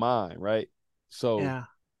court in your mind, right? So, yeah.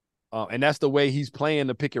 And that's the way he's playing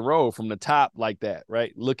the pick and roll from the top like that,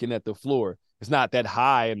 right? Looking at the floor. It's not that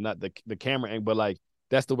high and not the camera angle, but like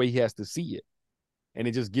that's the way he has to see it. And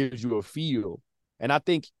it just gives you a feel. And I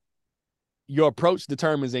think your approach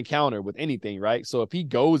determines encounter with anything, right? So if he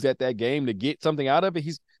goes at that game to get something out of it,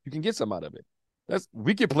 you can get some out of it.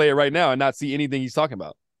 We could play it right now and not see anything he's talking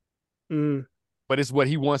about. But it's what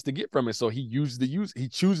he wants to get from it. So he chooses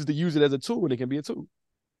to use it as a tool, and it can be a tool.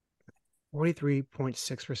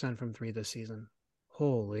 43.6% from three this season.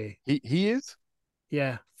 Holy. He is?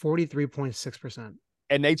 Yeah, 43.6%.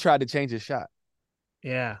 And they tried to change his shot.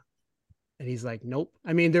 Yeah. And he's like, nope.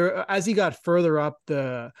 I mean, as he got further up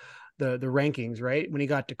the rankings, right? When he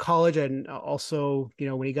got to college, and also,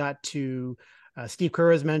 when he got to Steve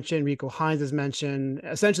Kerr has mentioned, Rico Hines has mentioned,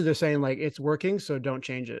 essentially they're saying like it's working, so don't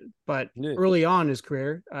change it. But early on in his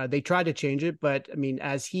career, they tried to change it. But I mean,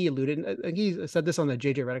 as he alluded, and he said this on the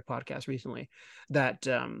JJ Redick podcast recently, that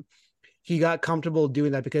he got comfortable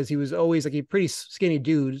doing that because he was always like a pretty skinny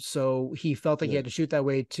dude. So he felt like he had to shoot that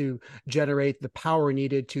way to generate the power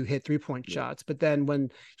needed to hit 3-point shots. But then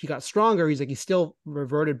when he got stronger, he's like, he still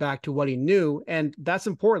reverted back to what he knew. And that's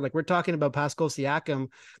important. Like we're talking about Pascal Siakam,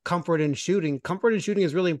 comfort in shooting. Comfort in shooting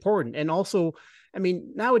is really important. And also, I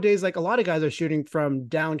mean, nowadays, like a lot of guys are shooting from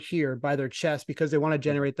down here by their chest because they want to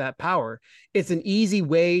generate that power. It's an easy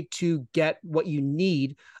way to get what you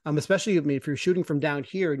need, especially, I mean, if you're shooting from down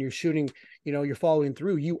here and you're shooting, you're following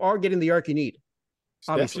through, you are getting the arc you need.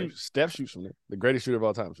 Steph shoots from there. The greatest shooter of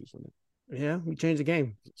all time shoots from there. Yeah, we changed the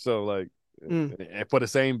game. So, like, and for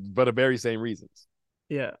the very same reasons.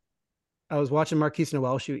 Yeah. I was watching Marquise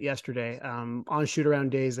Noel shoot yesterday. On shoot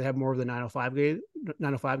around days, they have more of the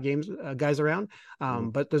 905 games guys around,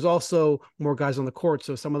 but there's also more guys on the court.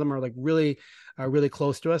 So some of them are like really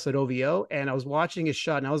close to us at OVO. And I was watching his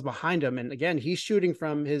shot, and I was behind him. And again, he's shooting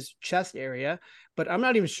from his chest area, but I'm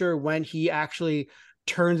not even sure when he actually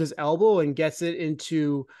turns his elbow and gets it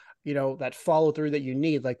into that follow through that you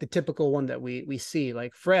need, like the typical one that we see.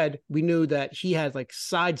 Like Fred, we knew that he had like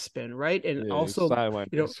side spin, right? And also,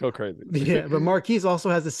 so crazy. Yeah, but Marquise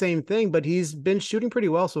also has the same thing, but he's been shooting pretty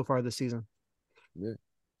well so far this season. Yeah,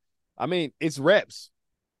 I mean, it's reps.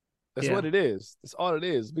 That's what it is. That's all it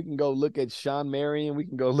is. We can go look at Sean Marion. We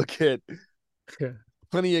can go look at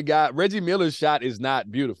plenty of guys. Reggie Miller's shot is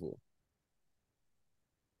not beautiful.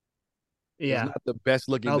 Yeah, it's not the best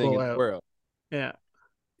looking thing in the world. Yeah.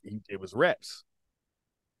 It was reps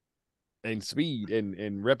and speed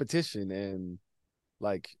and repetition, and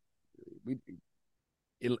like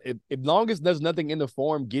as long as there's nothing in the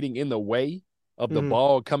form getting in the way of the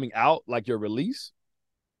ball coming out, like your release.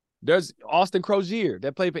 There's Austin Crozier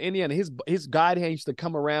that played for Indiana. His guide hand used to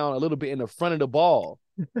come around a little bit in the front of the ball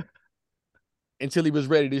until he was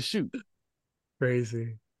ready to shoot.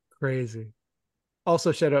 Crazy.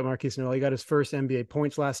 Also, shout out Marquise Noel. He got his first NBA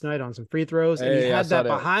points last night on some free throws, and he had that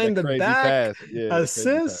behind the back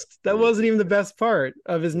assist. That wasn't even the best part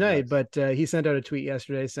of his night, but he sent out a tweet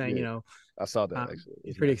yesterday saying, I saw that actually.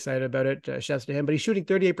 He's pretty excited about it. Shouts to him, but he's shooting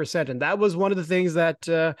 38%, and that was one of the things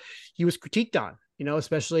that he was critiqued on.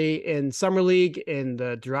 Especially in summer league, in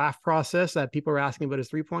the draft process, that people were asking about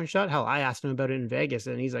his 3-point shot. Hell, I asked him about it in Vegas,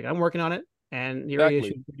 and he's like, "I'm working on it," and he already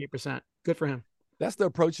shooting 38%. Good for him. That's the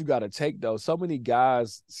approach you got to take, though. So many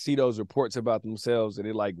guys see those reports about themselves, and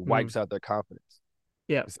it like wipes out their confidence.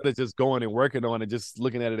 Yeah, instead of just going and working on it, just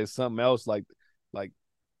looking at it as something else. Like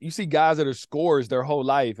you see guys that are scorers their whole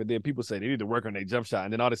life, and then people say they need to work on their jump shot,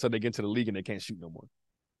 and then all of a sudden they get into the league and they can't shoot no more.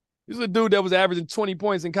 This is a dude that was averaging 20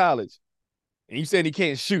 points in college, and you saying he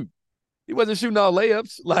can't shoot. He wasn't shooting all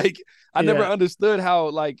layups. Like I never understood how.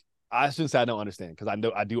 Like I shouldn't say I don't understand, because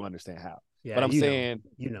I do understand how. Yeah, but I'm saying,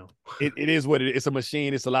 it is what it is. It's a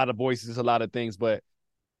machine. It's a lot of voices. It's a lot of things, but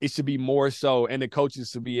it should be more so. And the coaches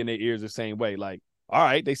should be in their ears the same way. Like, all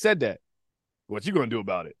right, they said that. What you going to do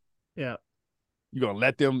about it? Yeah. You going to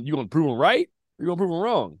let them, you going to prove them right? Or you going to prove them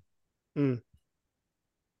wrong?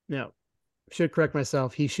 No, should correct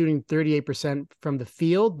myself. He's shooting 38% from the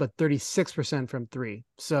field, but 36% from three.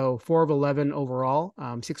 So 4 of 11 overall,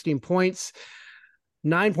 16 points.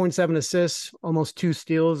 9.7 assists, almost 2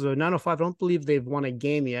 steals. 905, I don't believe they've won a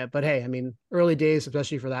game yet. But hey, I mean, early days,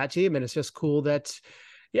 especially for that team. And it's just cool that,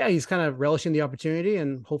 he's kind of relishing the opportunity,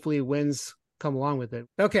 and hopefully wins come along with it.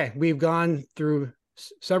 Okay, we've gone through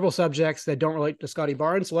several subjects that don't relate to Scottie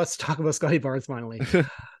Barnes. So let's talk about Scottie Barnes finally.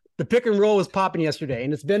 The pick and roll was popping yesterday,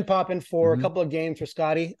 and it's been popping for a couple of games for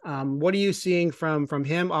Scottie. What are you seeing from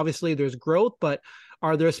him? Obviously, there's growth, but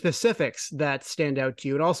are there specifics that stand out to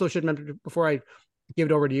you? And also, should mention before I give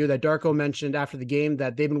it over to you that Darko mentioned after the game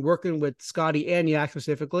that they've been working with Scottie and Yak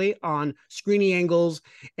specifically on screening angles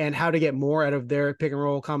and how to get more out of their pick and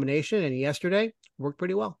roll combination. And yesterday worked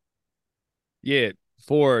pretty well. Yeah,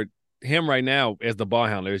 for him right now as the ball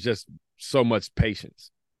handler, it's just so much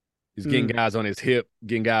patience. He's getting guys on his hip,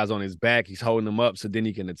 getting guys on his back. He's holding them up so then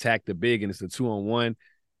he can attack the big, and it's a 2-on-1.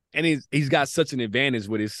 And he's got such an advantage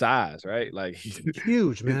with his size, right? Like he's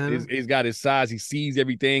huge, man. He's got his size. He sees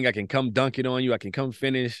everything. I can come dunk it on you. I can come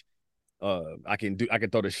finish. I can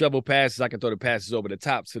throw the shovel passes. I can throw the passes over the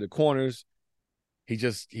tops to the corners. He's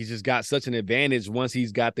just got such an advantage once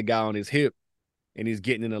he's got the guy on his hip and he's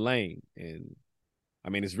getting in the lane. And I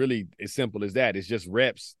mean, it's really as simple as that. It's just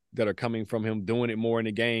reps that are coming from him doing it more in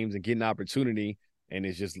the games and getting opportunity, and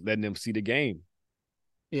it's just letting them see the game.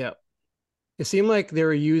 Yeah. It seemed like they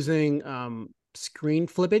were using screen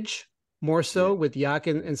flippage more so with Yak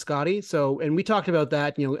and Scottie. So, and we talked about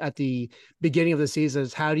that, at the beginning of the season,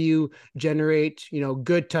 is how do you generate,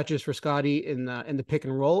 good touches for Scottie in the pick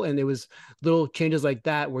and roll. And it was little changes like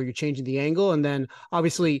that where you're changing the angle. And then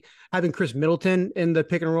obviously having Chris Middleton in the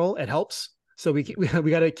pick and roll, it helps. So we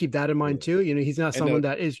got to keep that in mind too. He's not someone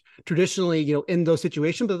that is traditionally, in those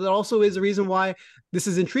situations, but that also is the reason why this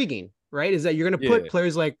is intriguing, right? Is that you're going to put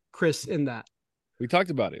players like Chris in that. We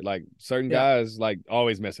talked about it. Like certain guys like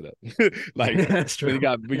always mess it up. Like that's true.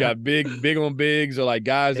 We got big on bigs, or like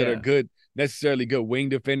guys that are good, necessarily good wing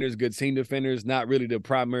defenders, good team defenders, not really the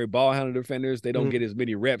primary ball handler defenders. They don't get as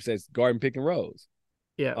many reps as guard and pick and rolls.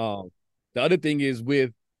 Yeah. The other thing is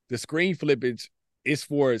with the screen flippage, it's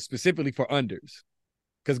specifically for unders,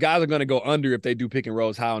 because guys are going to go under if they do pick and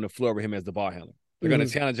rolls high on the floor with him as the ball handler. They're going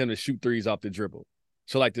to challenge him to shoot threes off the dribble.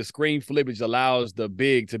 So like the screen flippage allows the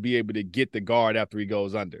big to be able to get the guard after he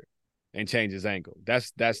goes under and change his angle.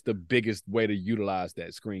 That's the biggest way to utilize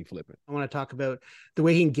that screen flipping. I want to talk about the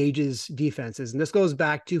way he engages defenses. And this goes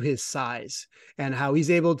back to his size and how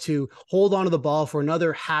he's able to hold onto the ball for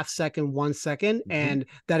another half second, 1 second. And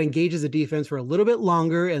that engages the defense for a little bit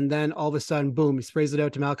longer. And then all of a sudden, boom, he sprays it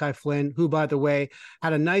out to Malachi Flynn, who, by the way,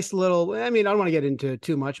 had a nice little, I mean, I don't want to get into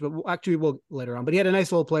too much, but actually we'll later on, but he had a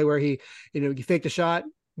nice little play where he faked a shot,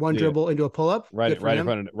 one dribble into a pull-up. Right in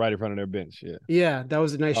front of their bench. Yeah. Yeah, that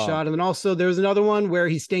was a nice shot. And then also there was another one where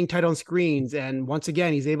he's staying tight on screens. And once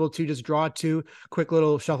again, he's able to just draw two quick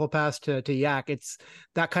little shuffle pass to Yak. It's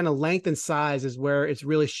that kind of length and size is where it's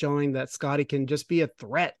really showing that Scottie can just be a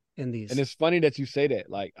threat in these. And it's funny that you say that.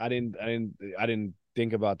 Like I didn't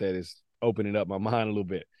think about that as opening up my mind a little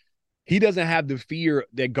bit. He doesn't have the fear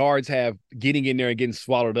that guards have getting in there and getting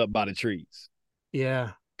swallowed up by the trees.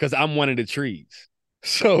 Yeah. Because I'm one of the trees.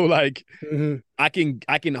 So like I can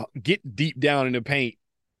get deep down in the paint.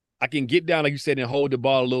 I can get down, like you said, and hold the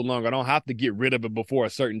ball a little longer. I don't have to get rid of it before a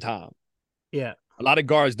certain time. Yeah. A lot of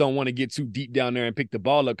guards don't want to get too deep down there and pick the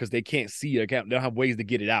ball up because they can't see it. They don't have ways to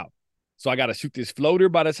get it out. So I got to shoot this floater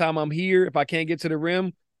by the time I'm here if I can't get to the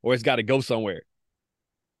rim, or it's got to go somewhere.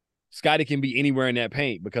 Scottie can be anywhere in that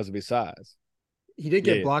paint because of his size. He did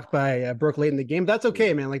get blocked by Brooke late in the game. That's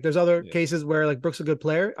okay, man. Like there's other cases where like Brooke's a good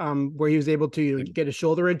player, where he was able to get his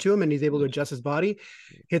shoulder into him and he's able to adjust his body,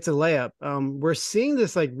 hits a layup. We're seeing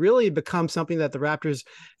this like really become something that the Raptors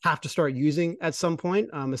have to start using at some point,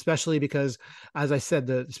 especially because, as I said,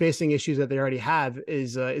 the spacing issues that they already have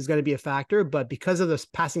is going to be a factor. But because of the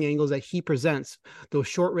passing angles that he presents, those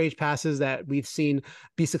short range passes that we've seen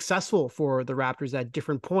be successful for the Raptors at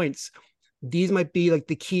different points, these might be like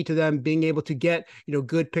the key to them being able to get,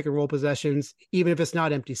 good pick and roll possessions, even if it's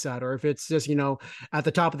not empty set or if it's just, at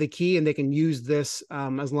the top of the key, and they can use this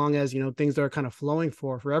as long as, things are kind of flowing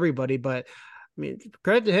for everybody. But I mean,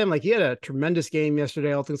 credit to him. Like he had a tremendous game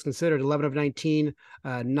yesterday, all things considered, 11 of 19,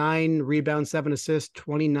 9 rebounds, 7 assists,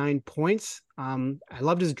 29 points. I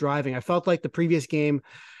loved his driving. I felt like the previous game,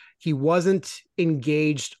 he wasn't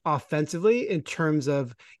engaged offensively in terms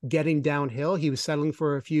of getting downhill. He was settling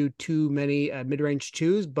for a few too many mid-range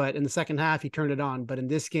twos, but in the second half, he turned it on. But in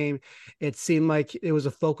this game, it seemed like it was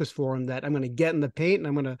a focus for him that I'm going to get in the paint and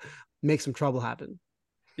I'm going to make some trouble happen.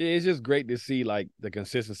 Yeah, it's just great to see like the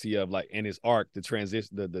consistency of like in his arc, the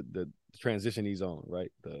transition he's on,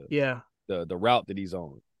 right? The route that he's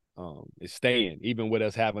on is staying. Even with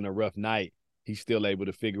us having a rough night, he's still able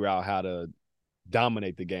to figure out how to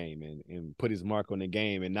dominate the game and put his mark on the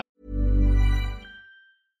game. And not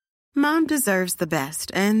Mom deserves the best,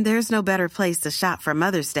 and there's no better place to shop for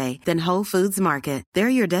Mother's Day than Whole Foods Market. They're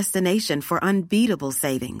your destination for unbeatable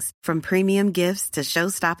savings, from premium gifts to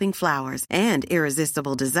show-stopping flowers and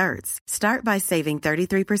irresistible desserts. Start by saving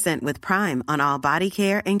 33% with Prime on all body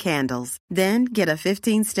care and candles. Then get a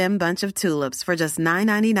 15-stem bunch of tulips for just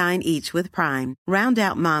 $9.99 each with Prime. Round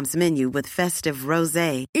out Mom's menu with festive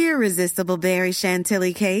rosé, irresistible berry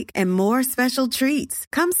chantilly cake, and more special treats.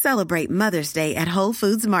 Come celebrate Mother's Day at Whole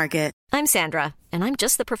Foods Market. I'm Sandra, and I'm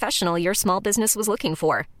just the professional your small business was looking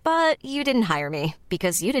for. But you didn't hire me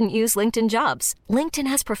because you didn't use LinkedIn Jobs. LinkedIn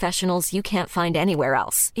has professionals you can't find anywhere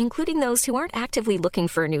else, including those who aren't actively looking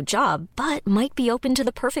for a new job, but might be open to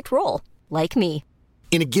the perfect role, like me.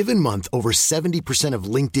 In a given month, over 70% of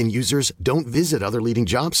LinkedIn users don't visit other leading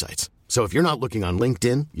job sites. So if you're not looking on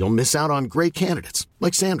LinkedIn, you'll miss out on great candidates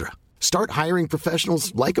like Sandra. Start hiring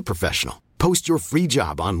professionals like a professional. Post your free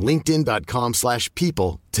job on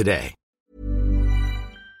linkedin.com/people today.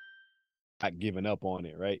 Not giving up on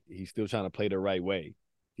it, right? He's still trying to play the right way.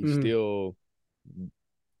 He's still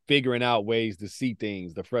figuring out ways to see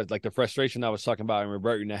things. The frustration I was talking about and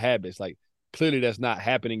reverting to habits, like clearly that's not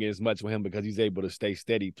happening as much with him because he's able to stay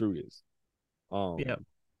steady through this.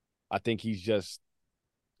 I think he's just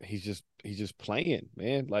playing,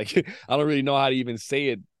 man. Like I don't really know how to even say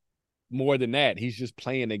it more than that. He's just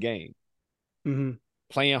playing the game.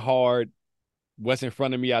 Playing hard. What's in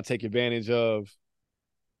front of me, I take advantage of.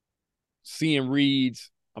 Seeing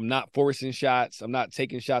reads. I'm not forcing shots. I'm not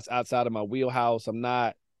taking shots outside of my wheelhouse. I'm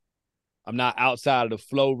not outside of the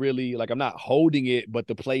flow, really. Like, I'm not holding it, but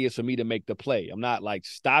the play is for me to make the play. I'm not, like,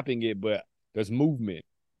 stopping it, but there's movement.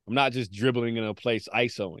 I'm not just dribbling in a place,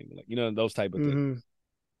 isoing. Like, those type of things.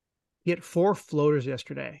 He hit 4 floaters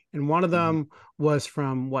yesterday, and one of them was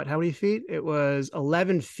from how many feet? It was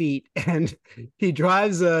 11 feet, and he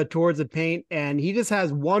drives towards the paint, and he just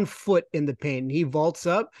has 1 foot in the paint, and he vaults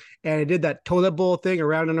up, and it did that toilet bowl thing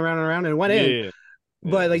around and around and around, and went in.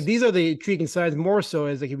 But like these are the intriguing sides. More so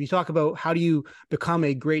is like if you talk about how do you become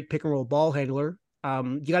a great pick and roll ball handler,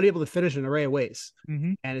 you got to be able to finish in an array of ways,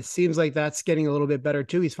 and it seems like that's getting a little bit better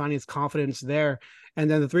too. He's finding his confidence there. And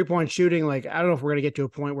then the 3-point shooting, like, I don't know if we're going to get to a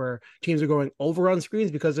point where teams are going over on screens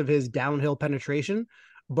because of his downhill penetration,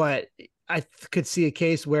 but I could see a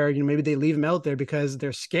case where, maybe they leave him out there because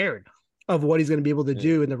they're scared of what he's going to be able to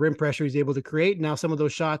do and the rim pressure he's able to create. Now, some of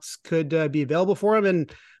those shots could be available for him, and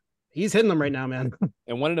he's hitting them right now, man.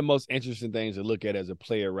 And one of the most interesting things to look at as a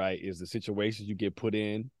player, right, is the situations you get put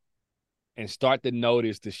in and start to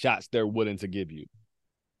notice the shots they're willing to give you.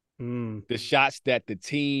 The shots that the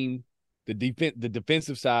team, the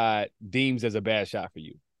defensive side deems as a bad shot for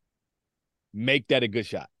you. Make that a good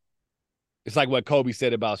shot. It's like what Kobe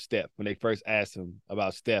said about Steph when they first asked him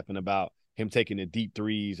about Steph and about him taking the deep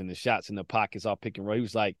threes and the shots in the pockets off pick and roll. He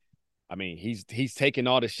was like, I mean, he's taking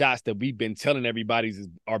all the shots that we've been telling everybody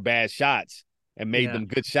are bad shots and made them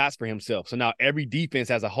good shots for himself. So now every defense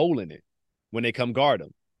has a hole in it when they come guard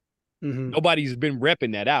him. Nobody's been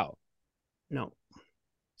repping that out. No.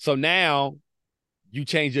 So now you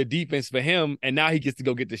change your defense for him, and now he gets to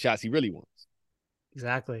go get the shots he really wants.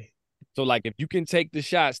 Exactly. So, like, if you can take the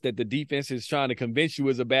shots that the defense is trying to convince you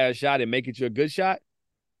is a bad shot and make it your good shot,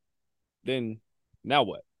 then now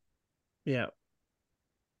what? Yeah.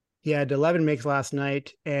 He had 11 makes last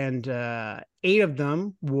night, and 8 of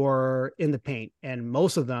them were in the paint, and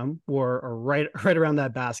most of them were right around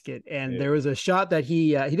that basket. And there was a shot that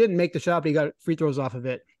he didn't make the shot, but he got free throws off of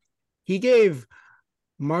it. He gave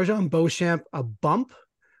Marjon Beauchamp a bump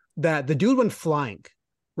that the dude went flying,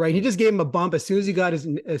 right? He just gave him a bump as soon as he got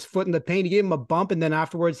his foot in the paint. He gave him a bump, and then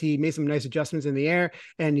afterwards he made some nice adjustments in the air,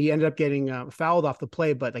 and he ended up getting fouled off the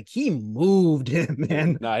play. But like he moved him,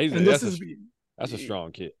 man. That's a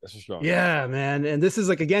strong kid. That's a strong kid. Man. And this is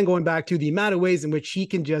like, again, going back to the amount of ways in which he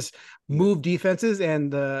can just move defenses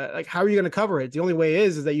and like, how are you going to cover it? The only way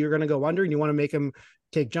is that you're going to go under and you want to make him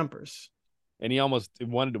take jumpers. And he almost,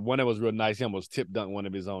 one that was real nice, he almost tip dunked one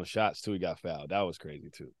of his own shots too. He got fouled. That was crazy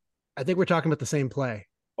too. I think we're talking about the same play.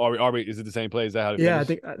 Is it the same play? Is that how it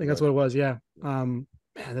finished? I think that's what it was. Yeah. Man,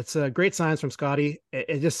 that's great signs from Scottie.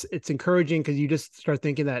 It's encouraging because you just start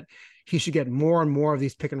thinking that he should get more and more of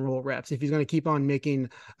these pick and roll reps if he's going to keep on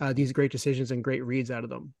making these great decisions and great reads out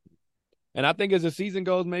of them. And I think as the season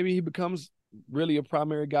goes, maybe he becomes really a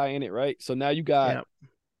primary guy in it, right? So now you got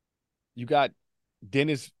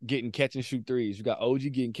Dennis getting catch and shoot threes. You got OG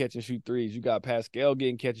getting catch and shoot threes. You got Pascal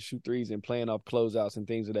getting catch and shoot threes and playing off closeouts and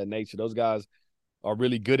things of that nature. Those guys are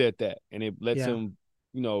really good at that, and it lets him,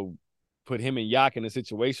 put him and Yak in a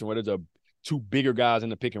situation where there's 2 bigger guys in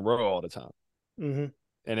the pick and roll all the time.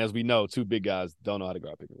 And as we know, two big guys don't know how to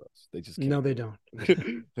guard pick and rolls. They just can't. No, they don't.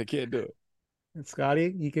 They can't do it. And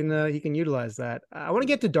Scottie, you can utilize that. I want to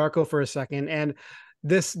get to Darko for a second, and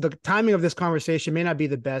the timing of this conversation may not be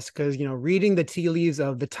the best because reading the tea leaves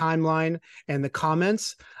of the timeline and the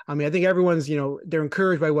comments. I mean, I think everyone's they're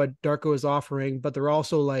encouraged by what Darko is offering, but they're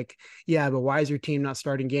also like, yeah, but why is your team not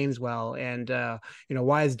starting games well? And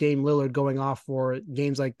why is Dame Lillard going off for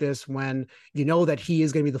games like this when you know that he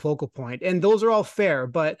is going to be the focal point? And those are all fair,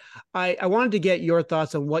 but I wanted to get your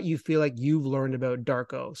thoughts on what you feel like you've learned about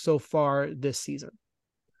Darko so far this season.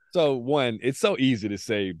 So one, it's so easy to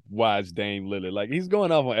say why is Dame Lillard, like he's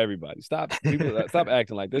going off on everybody. Stop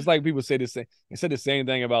acting like this. Like people say the same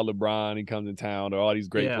thing about LeBron. He comes in town or all these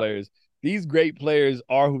great players. These great players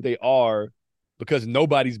are who they are because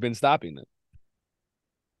nobody's been stopping them.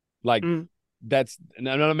 Like that's, and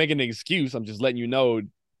I'm not making an excuse. I'm just letting you know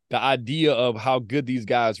the idea of how good these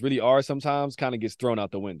guys really are sometimes kind of gets thrown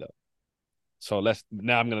out the window. So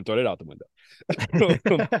now I'm going to throw that out the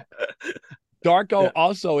window. Darko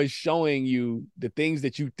also is showing you the things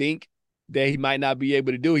that you think that he might not be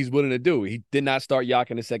able to do, he's willing to do. He did not start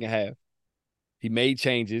Yak in the second half. He made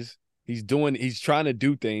changes. He's trying to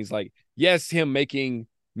do things like, yes, him making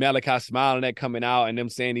Malachi smile and that coming out and them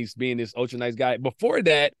saying he's being this ultra nice guy. Before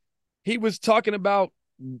that, he was talking about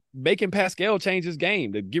making Pascal change his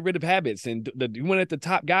game to get rid of habits, and he went at the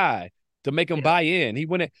top guy to make him buy in. He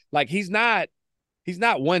went at, like, he's not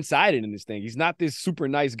one-sided in this thing. He's not this super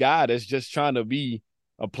nice guy that's just trying to be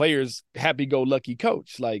a player's happy-go-lucky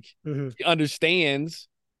coach. Like, he understands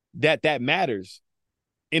that matters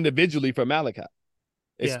individually for Malachi,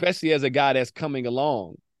 especially as a guy that's coming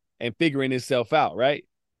along and figuring himself out, right?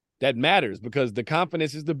 That matters because the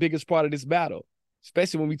confidence is the biggest part of this battle,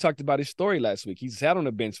 especially when we talked about his story last week. He's sat on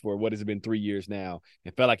the bench for, what has it been, 3 years now,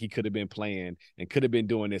 and felt like he could have been playing and could have been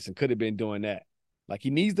doing this and could have been doing that. Like,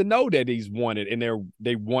 he needs to know that he's wanted, and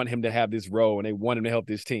they want him to have this role, and they want him to help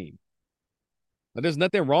this team. But there's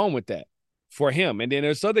nothing wrong with that for him. And then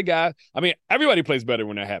there's other guys. I mean, everybody plays better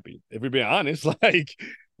when they're happy, if we're being honest. Like,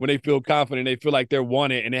 when they feel confident, they feel like they're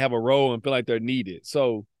wanted, and they have a role and feel like they're needed.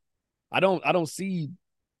 So I don't see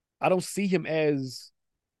him as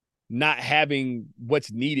not having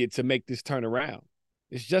what's needed to make this turn around.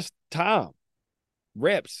 It's just time,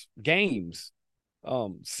 reps, games.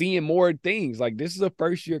 Seeing more things. Like, this is a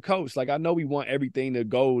first-year coach. Like, I know we want everything to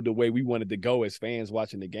go the way we want it to go as fans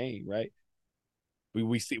watching the game, right?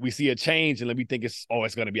 We see a change and then we think it's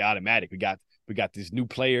going to be automatic. We got this new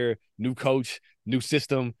player, new coach, new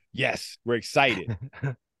system. Yes, we're excited.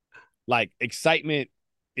 Like, excitement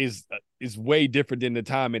is way different than the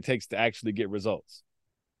time it takes to actually get results.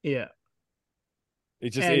 Yeah,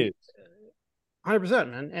 it just is. 100%,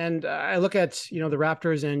 man. And I look at, the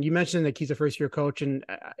Raptors, and you mentioned that he's a first-year coach, and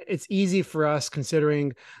it's easy for us,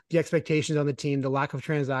 considering the expectations on the team, the lack of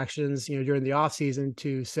transactions, during the offseason,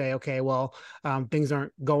 to say, okay, well, things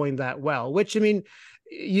aren't going that well, which, I mean,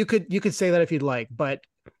 you could say that if you'd like, but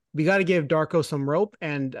we got to give Darko some rope.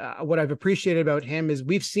 And what I've appreciated about him is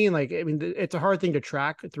we've seen, like, I mean, it's a hard thing to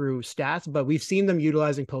track through stats, but we've seen them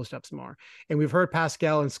utilizing post-ups more. And we've heard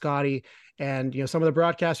Pascal and Scottie and, some of the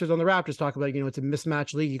broadcasters on the Raptors talk about, it's a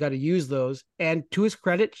mismatch league. You got to use those. And to his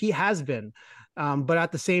credit, he has been. But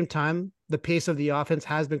at the same time, the pace of the offense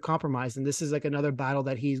has been compromised. And this is like another battle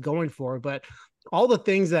that he's going for. But all the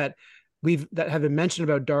things that have been mentioned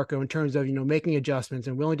about Darko in terms of, making adjustments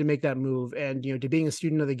and willing to make that move and, to being a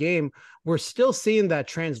student of the game, we're still seeing that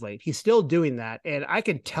translate. He's still doing that. And I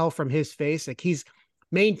can tell from his face, like, he's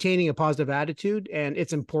maintaining a positive attitude, and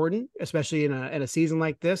it's important, especially in a season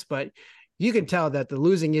like this, but you can tell that the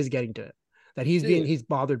losing is getting to it, that he's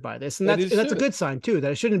bothered by this. And that's a good sign too,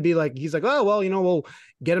 that it shouldn't be like, he's like, oh, well, we'll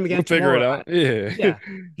get him again. We'll figure it out. Yeah.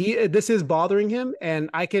 Yeah. This is bothering him. And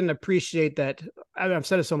I can appreciate that. I've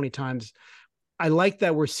said it so many times. I like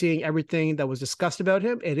that we're seeing everything that was discussed about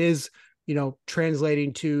him. It is,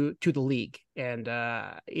 translating to the league. And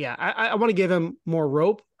I want to give him more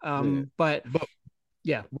rope. But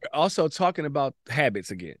yeah, we're also talking about habits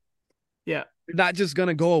again. Yeah. They're not just going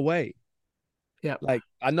to go away. Yeah. Like,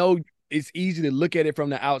 I know it's easy to look at it from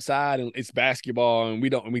the outside and it's basketball, and we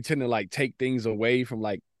tend to like take things away from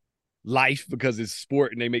like life because it's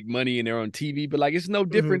sport and they make money and they're on TV. But like, it's no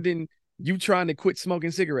different than you trying to quit smoking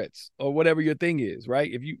cigarettes or whatever your thing is,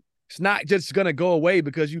 right? It's not just going to go away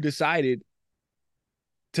because you decided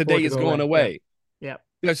today is going away. Yeah.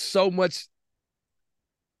 There's so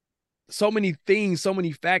many things, so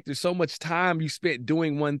many factors, so much time you spent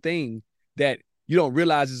doing one thing that you don't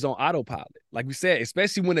realize it's on autopilot. Like we said,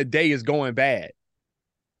 especially when a day is going bad,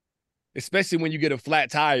 especially when you get a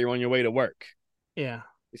flat tire on your way to work. Yeah.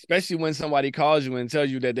 Especially when somebody calls you and tells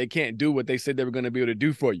you that they can't do what they said they were going to be able to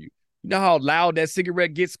do for you. You know how loud that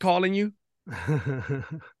cigarette gets calling you?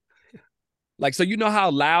 Like, so you know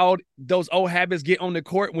how loud those old habits get on the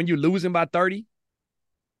court when you're losing by 30?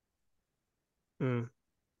 Mm.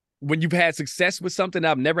 When you've had success with something,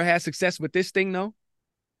 I've never had success with this thing, though.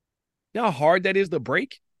 You know how hard that is to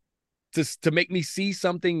break? To make me see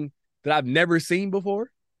something that I've never seen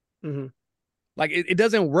before? Mm-hmm. Like, it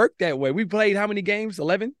doesn't work that way. We played how many games?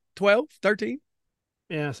 11, 12, 13?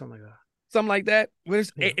 Yeah, something like that. Something like that.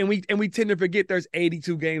 Yeah. And we tend to forget there's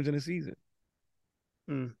 82 games in a season.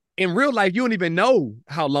 Mm. In real life, you don't even know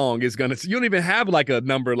how long it's going to. You don't even have like a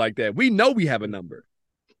number like that. We know we have a number.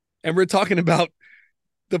 And we're talking about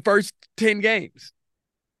the first 10 games.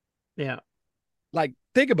 Yeah. Like,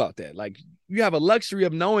 think about that. Like, you have a luxury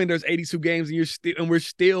of knowing there's 82 games and we're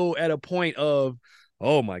still at a point of,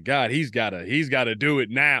 oh my God, he's gotta do it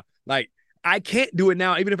now. Like, I can't do it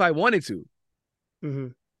now, even if I wanted to. Mm-hmm.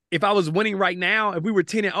 If I was winning right now, if we were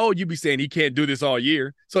 10-0, you'd be saying he can't do this all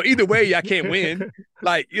year. So either way, I can't win.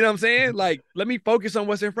 Like, you know what I'm saying? Like, let me focus on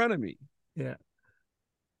what's in front of me. Yeah.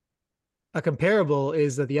 A comparable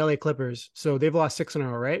is that the LA Clippers. So they've lost 6 in a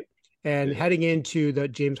row, right? And heading into the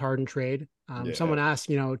James Harden trade, someone asked,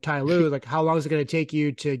 Ty Lue, like, how long is it going to take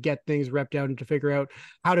you to get things repped out and to figure out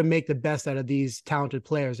how to make the best out of these talented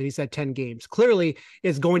players? And he said 10 games. Clearly,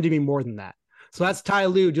 it's going to be more than that. So that's Ty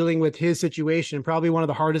Lue dealing with his situation, probably one of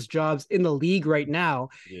the hardest jobs in the league right now.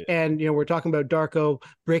 Yeah. And, we're talking about Darko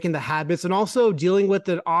breaking the habits and also dealing with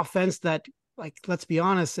an offense that, like, let's be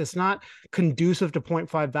honest, it's not conducive to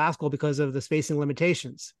 0.5 basketball because of the spacing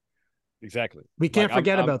limitations. Exactly. We can't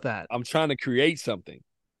forget about that. I'm trying to create something.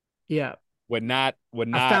 Yeah. We're not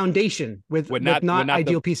a foundation with not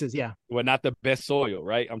ideal pieces. Yeah. We're not the best soil,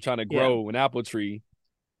 right? I'm trying to grow an apple tree.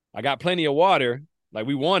 I got plenty of water, like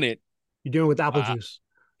we want it. You're doing it with apple juice.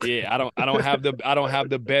 Yeah, I don't have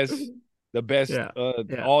the best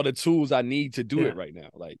all the tools I need to do it right now.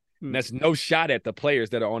 Like, that's no shot at the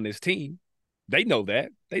players that are on this team. They know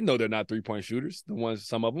that. They know they're not 3-point shooters.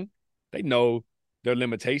 Some of them, they know their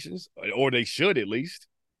limitations, or they should at least,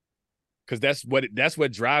 because that's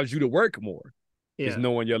what drives you to work more, is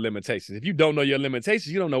knowing your limitations. If you don't know your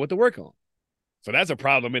limitations, you don't know what to work on. So that's a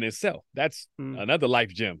problem in itself. That's another life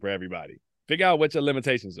gem for everybody. Figure out what your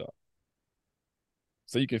limitations are,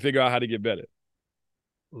 so you can figure out how to get better.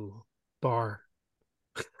 Ooh, bar.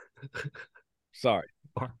 Sorry.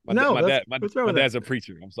 My dad's a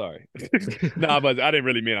preacher. I'm sorry. No, but I didn't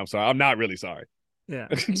really mean I'm sorry. I'm not really sorry. Yeah.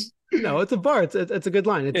 No, it's a bar. It's a good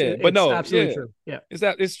line. It's absolutely true. Yeah.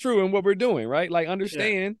 It's true in what we're doing, right? Like,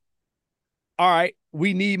 understand, all right,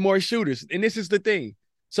 we need more shooters. And this is the thing.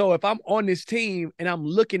 So if I'm on this team and I'm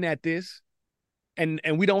looking at this and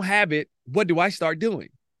we don't have it, what do I start doing?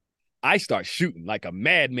 I start shooting like a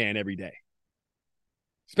madman every day,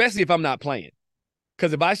 especially if I'm not playing.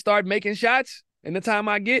 Because if I start making shots and the time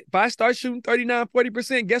I get, if I start shooting 39,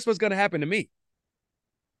 40%, guess what's going to happen to me?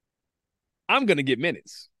 I'm going to get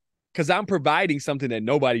minutes because I'm providing something that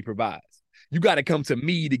nobody provides. You got to come to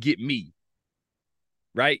me to get me,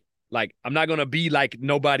 right? Like, I'm not going to be like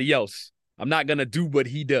nobody else. I'm not going to do what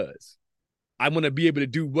he does. I'm going to be able to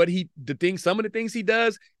do some of the things he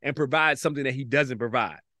does and provide something that he doesn't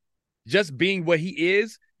provide. Just being what he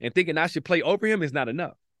is and thinking I should play over him is not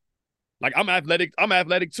enough. Like, I'm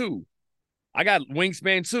athletic too. I got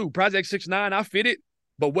wingspan too. Project 6'9", I fit it.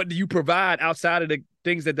 But what do you provide outside of the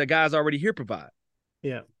things that the guys already here provide?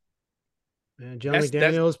 Yeah. Man, John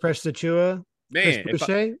McDaniels, Precious Achua, man, Chris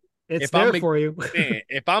Boucher, it's there for you. Man,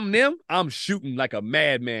 if I'm them, I'm shooting like a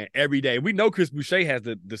madman every day. We know Chris Boucher has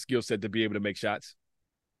the skill set to be able to make shots.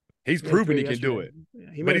 He's proven he can do it.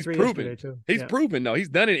 Yeah, but he's proven. He's proven, though. He's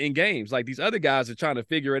done it in games. Like, these other guys are trying to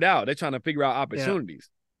figure it out. They're trying to figure out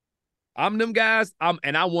opportunities. Yeah. I'm them guys,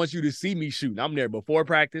 and I want you to see me shooting. I'm there before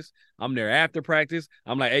practice. I'm there after practice.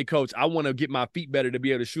 I'm like, hey, coach, I want to get my feet better to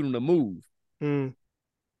be able to shoot on the move.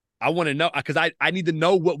 I want to know, because I need to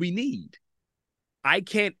know what we need. I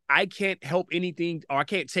can't help anything, or I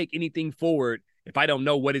can't take anything forward if I don't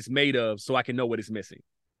know what it's made of, so I can know what it's missing.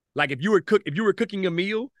 Like, if you were cooking a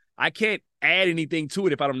meal, I can't add anything to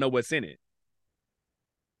it if I don't know what's in it.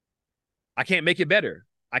 I can't make it better.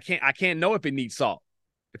 I can't know if it needs salt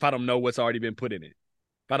if I don't know what's already been put in it.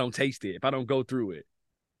 If I don't taste it, if I don't go through it.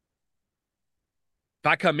 If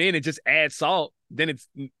I come in and just add salt, then it's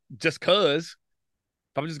just cause.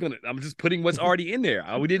 If I'm just putting what's already in there.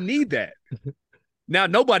 We didn't need that. Now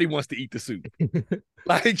nobody wants to eat the soup.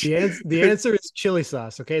 Like, the answer is chili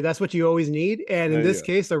sauce. Okay, that's what you always need. And in this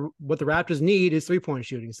case, what the Raptors need is 3-point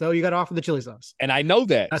shooting. So you got to offer the chili sauce. And I know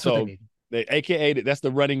that. That's what they need. AKA, that's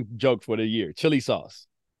the running joke for the year. Chili sauce.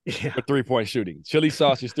 Yeah. for 3-point shooting. Chili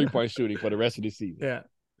sauce is 3-point shooting for the rest of the season. Yeah.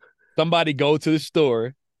 Somebody go to the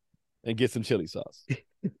store and get some chili sauce.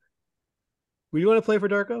 Would you want to play for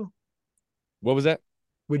Darko? What was that?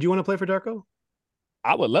 Would you want to play for Darko?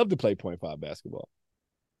 I would love to play point five basketball.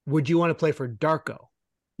 Would you want to play for Darko?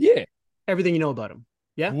 Yeah. Everything you know about him.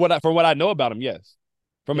 Yeah. From what I know about him, yes.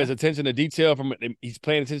 From Yeah. his attention to detail, from he's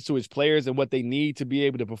paying attention to his players and what they need to be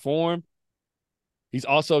able to perform. He's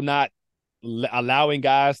also not allowing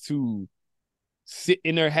guys to sit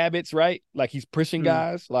in their habits, right? Like he's pushing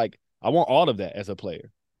guys. Like I want all of that as a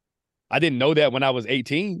player. I didn't know that when I was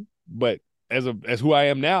 18, but as who I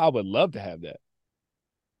am now, I would love to have that.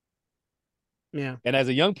 Yeah. And as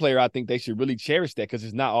a young player, I think they should really cherish that because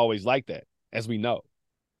it's not always like that, as we know.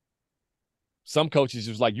 Some coaches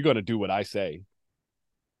just like, you're going to do what I say.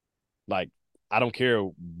 Like, I don't care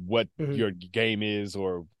what your game is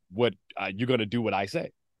or what you're going to do what I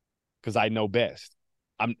say because I know best.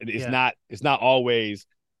 It's not always,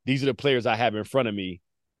 these are the players I have in front of me.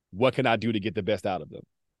 What can I do to get the best out of them?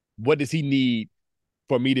 What does he need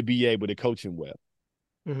for me to be able to coach him well?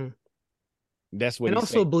 Mm-hmm. That's what. And he's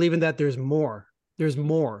also saying. believing that there's more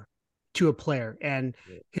to a player and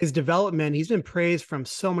his development. He's been praised from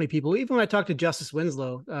so many people. Even when I talked to Justice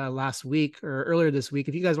Winslow last week or earlier this week,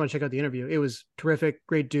 if you guys want to check out the interview, it was terrific.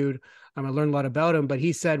 Great dude. I learned a lot about him, but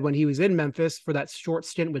he said when he was in Memphis for that short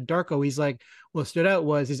stint with Darko, he's like, what stood out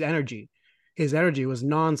was his energy. His energy was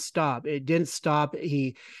nonstop. It didn't stop.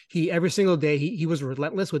 He every single day, he was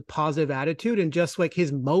relentless with positive attitude and just like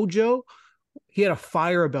his mojo, he had a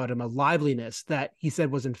fire about him, a liveliness that he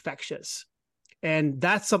said was infectious. And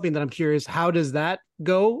that's something that I'm curious, how does that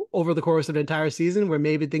go over the course of an entire season where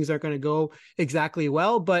maybe things aren't going to go exactly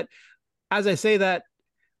well? But as I say that,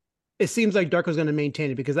 it seems like Darko's going to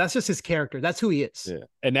maintain it because that's just his character. That's who he is. Yeah.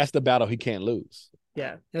 And that's the battle he can't lose.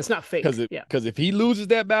 Yeah. And it's not fake. Because if he loses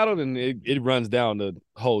that battle, then it runs down the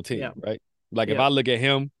whole team, right? Like if I look at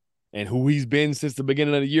him and who he's been since the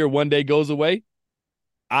beginning of the year, one day goes away,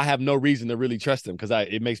 I have no reason to really trust him because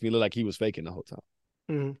it makes me look like he was faking the whole time.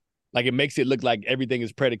 Mm-hmm. Like it makes it look like everything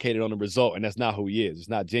is predicated on the result, and that's not who he is. It's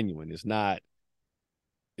not genuine. It's not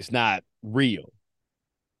real.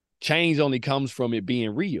 Change only comes from it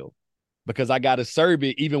being real because I gotta serve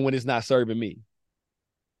it even when it's not serving me.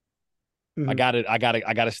 Mm-hmm.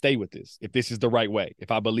 I gotta stay with this if this is the right way, if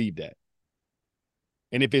I believe that.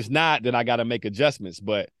 And if it's not, then I gotta make adjustments.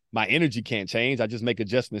 But my energy can't change. I just make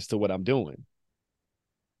adjustments to what I'm doing.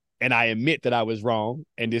 And I admit that I was wrong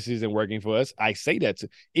and this isn't working for us. I say that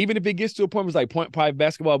even if it gets to a point where it's like point five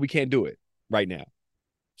basketball, we can't do it right now.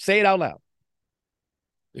 Say it out loud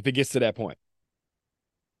if it gets to that point.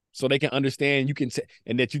 So they can understand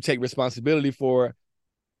and that you take responsibility for,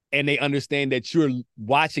 and they understand that you're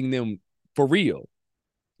watching them for real.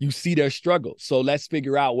 You see their struggle. So let's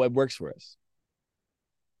figure out what works for us.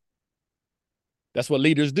 That's what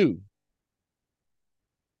leaders do.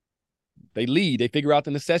 They lead. They figure out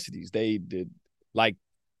the necessities. The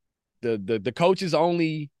coach is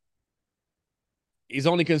only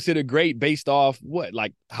considered great based off what?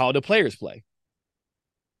 Like how the players play.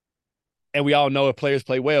 And we all know if players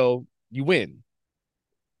play well, you win.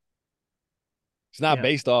 It's not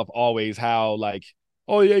based off always how like,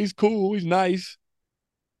 oh yeah, he's cool, he's nice.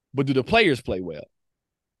 But do the players play well?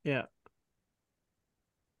 Yeah.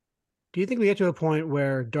 Do you think we get to a point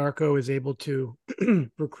where Darko is able to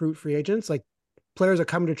recruit free agents? Like players are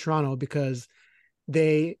coming to Toronto because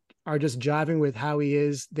they are just jiving with how he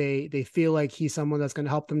is. They feel like he's someone that's going to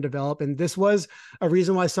help them develop. And this was a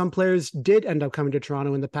reason why some players did end up coming to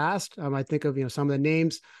Toronto in the past. I think of, some of the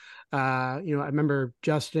names. I remember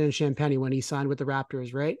Justin Champagny when he signed with the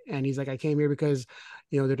Raptors, right? And he's like, I came here because,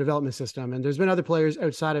 their development system. And there's been other players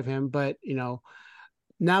outside of him, but,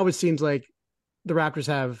 now it seems like the Raptors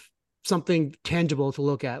have something tangible to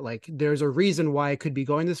look at. Like there's a reason why it could be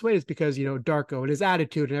going this way. It's because, Darko and his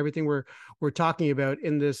attitude and everything we're talking about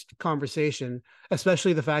in this conversation,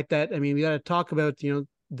 especially the fact that, we got to talk about,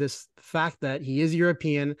 this fact that he is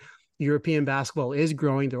European basketball is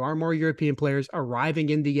growing. There are more European players arriving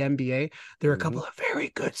in the NBA. There are a couple of very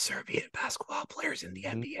good Serbian basketball players in the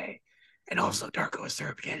NBA. And also Darko is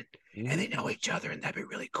Serbian and they know each other and that'd be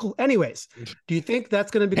really cool. Anyways, do you think that's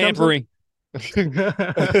going to become pampering?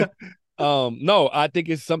 No, I think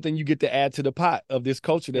it's something you get to add to the pot of this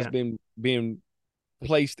culture that's been being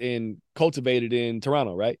placed and cultivated in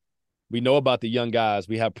Toronto, right? We know about the young guys.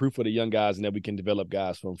 We have proof of the young guys and that we can develop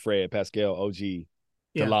guys from Fred, Pascal, OG,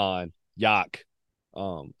 Delon, Yak.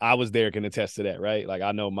 I was there, can attest to that, right? Like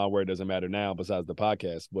I know my word doesn't matter now besides the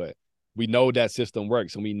podcast, but we know that system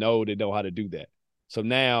works and we know they know how to do that. So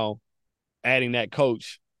now adding that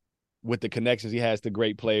coach with the connections he has to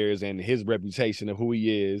great players and his reputation of who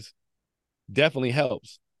he is, definitely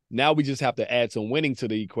helps. Now we just have to add some winning to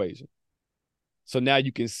the equation. So now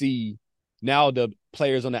you can see, now the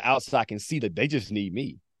players on the outside can see that they just need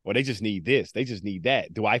me, or they just need this, they just need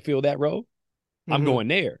that. Do I feel that role? I'm going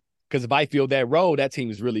there. Because if I feel that role, that team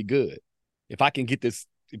is really good. If I can get this,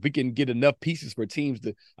 if we can get enough pieces for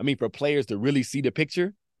for players to really see the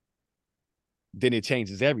picture, then it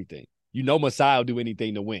changes everything. You know Masai will do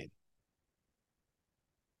anything to win.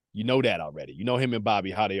 You know that already. You know him and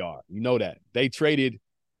Bobby, how they are. You know that. They traded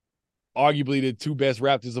arguably the two best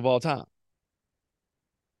Raptors of all time.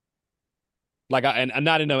 Like, I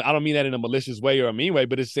don't mean that in a malicious way or a mean way,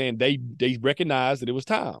 but it's saying they recognized that it was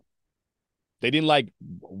time. They didn't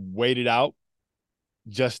wait it out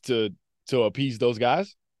just to appease those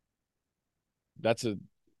guys.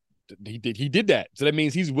 He did that. So that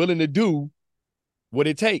means he's willing to do what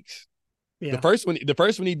it takes. Yeah. The first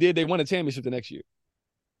one he did, they won a championship the next year.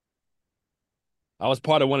 I was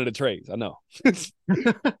part of one of the trades. I know.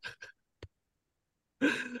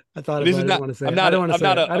 I thought I don't want to say it.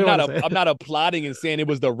 I'm not applauding and saying it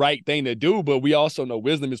was the right thing to do, but we also know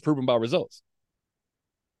wisdom is proven by results.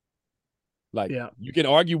 You can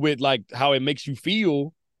argue with how it makes you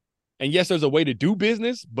feel, and yes, there's a way to do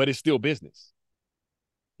business, but it's still business.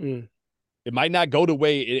 It might not go the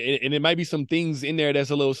way, and it might be some things in there that's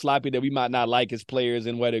a little sloppy that we might not like as players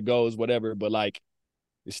and where it goes, whatever. But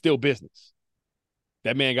it's still business.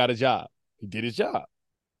 That man got a job. He did his job.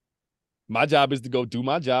 My job is to go do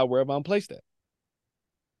my job wherever I'm placed at.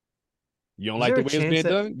 You don't like the way it's being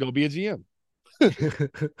done? Go be a GM.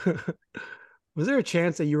 Was there a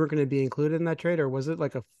chance that you were going to be included in that trade, or was it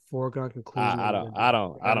like a foregone conclusion? I don't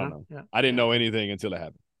know. Yeah. I didn't know anything until it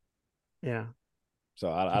happened. Yeah. So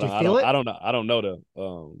I don't know. I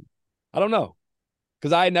don't know.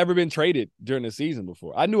 Because I had never been traded during the season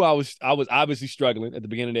before. I knew I was obviously struggling at the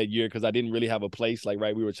beginning of that year because I didn't really have a place. We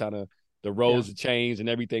were trying to, the roles had changed and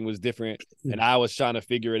everything was different. And I was trying to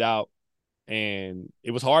figure it out. And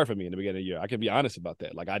it was hard for me in the beginning of the year. I can be honest about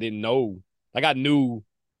that. I didn't know, I knew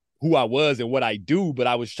who I was and what I do, but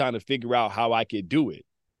I was trying to figure out how I could do it,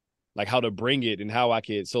 how to bring it and how I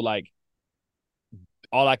could. So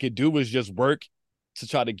all I could do was just work to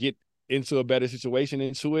try to get into a better situation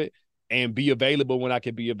into it and be available when I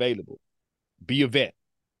could be available. Be a vet.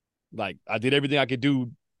 I did everything I could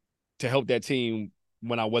do to help that team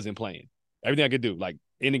when I wasn't playing. Everything I could do,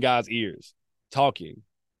 in the guys' ears, talking,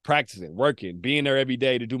 practicing, working, being there every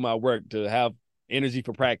day to do my work, to have energy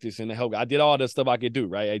for practice and to help. I did all the stuff I could do,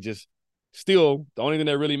 right? I just still, the only thing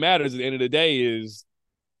that really matters at the end of the day is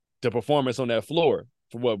the performance on that floor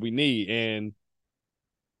for what we need. And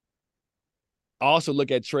I also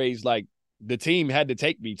look at trades the team had to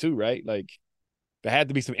take me too, right? There had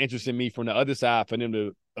to be some interest in me from the other side for them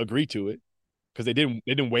to agree to it, because they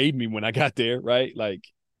didn't waive me when I got there, right?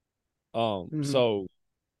 So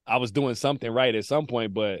I was doing something right at some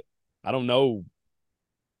point, but I don't know.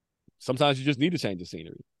 Sometimes you just need to change the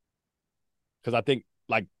scenery. Because I think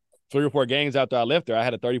 3 or 4 games after I left there, I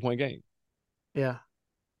had a 30-point game. Yeah.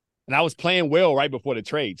 And I was playing well right before the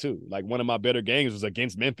trade too. One of my better games was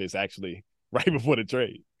against Memphis, actually, right before the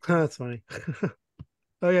trade. That's funny.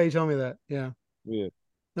 Oh yeah, you told me that. Yeah. Yeah.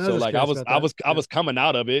 So I was coming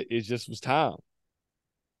out of it. It just was time.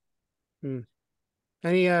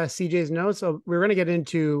 Any CJ's notes? So we're going to get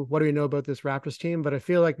into what do we know about this Raptors team, but I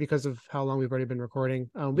feel like because of how long we've already been recording,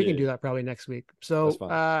 we can do that probably next week. So,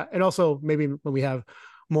 and also maybe when we have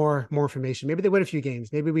more information, maybe they win a few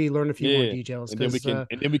games, maybe we learn a few more details, and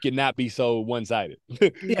then we can not be so one-sided.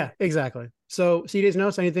 Yeah, exactly. So CJ's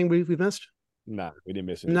notes, anything we've missed? Nah, we didn't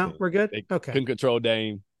miss anything. No, we're good. Okay. Couldn't control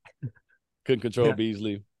Dame. Couldn't control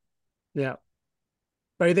Beasley. Yeah.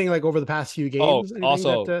 But anything over the past few games?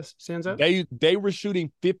 Also that stands out? They were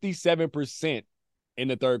shooting 57% in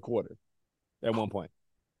the third quarter at one point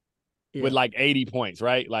with 80 points,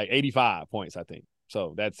 right? 85 points, I think.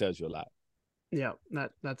 So that tells you a lot. Yeah,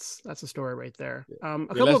 that's a story right there. A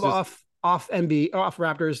couple of off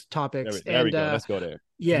Raptors topics. There we go. Let's go there.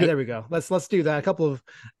 Yeah, there we go. Let's do that. A couple of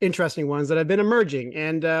interesting ones that have been emerging,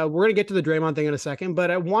 and we're gonna get to the Draymond thing in a second.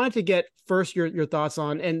 But I wanted to get first your thoughts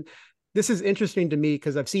on, and this is interesting to me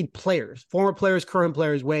because I've seen players, former players, current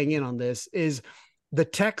players weighing in on this, is the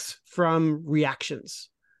text from reactions.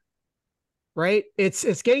 Right.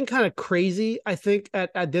 It's getting kind of crazy, I think,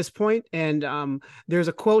 at this point. And there's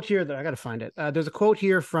a quote here that I got to find it. There's a quote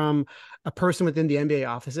here from a person within the NBA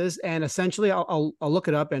offices. And essentially, I'll look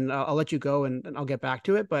it up and I'll let you go and I'll get back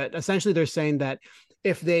to it. But essentially, they're saying that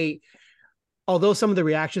although some of the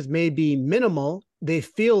reactions may be minimal, they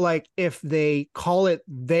feel like if they call it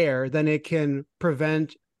there, then it can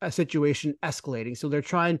prevent a situation escalating. So they're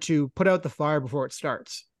trying to put out the fire before it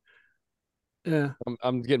starts. Yeah.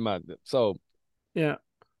 I'm getting so yeah.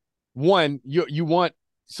 One, you want,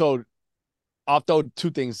 so I'll throw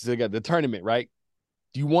two things together. The tournament, right?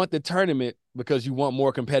 You want the tournament because you want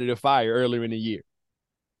more competitive fire earlier in the year.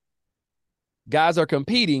 Guys are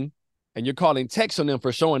competing and you're calling text on them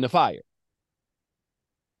for showing the fire.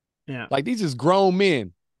 Yeah. Like, these is grown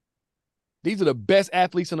men. These are the best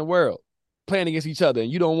athletes in the world playing against each other.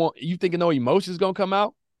 And you thinking no emotions gonna come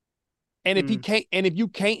out. And if you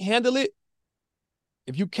can't handle it,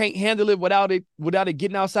 without it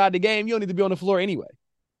getting outside the game, you don't need to be on the floor anyway.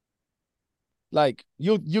 Like,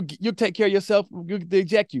 you'll take care of yourself. You'll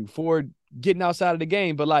eject you for getting outside of the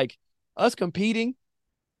game. But like, us competing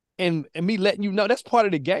and me letting you know, that's part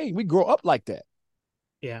of the game. We grow up like that.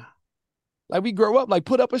 Yeah. Like, we grow up like,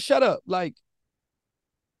 put up or shut up. Like,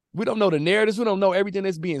 we don't know the narratives. We don't know everything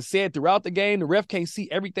that's being said throughout the game. The ref can't see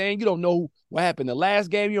everything. You don't know what happened the last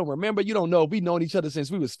game. You don't remember. You don't know if we've known each other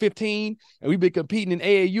since we was 15 and we've been competing in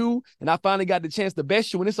AAU and I finally got the chance to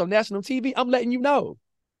best you when it's on national TV. I'm letting you know.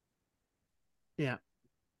 Yeah.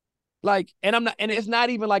 Like, and it's not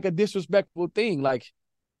even like a disrespectful thing. Like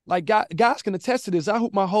guys can attest to this. I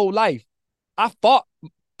hoop my whole life. I fought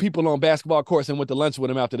people on basketball courts and went to lunch with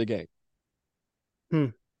them after the game.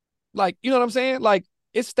 Like, you know what I'm saying? Like,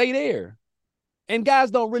 it stay there. And guys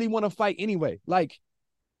don't really want to fight anyway. Like,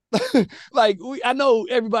 I know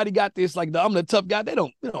everybody got this, like, I'm the tough guy. They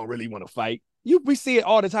don't really want to fight. We see it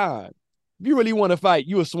all the time. If you really want to fight,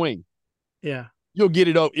 you'll swing. Yeah. You'll get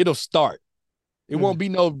it up. It'll start. It won't be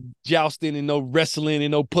no jousting and no wrestling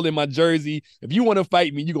and no pulling my jersey. If you want to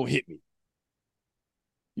fight me, you're going to hit me.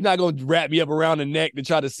 You're not going to wrap me up around the neck to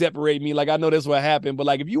try to separate me. Like, I know that's what happened. But,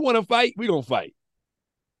 like, if you want to fight, we're going to fight.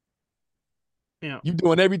 Yeah. You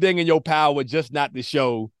doing everything in your power just not to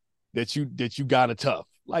show that you got it tough.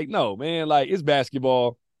 Like, no, man. Like, it's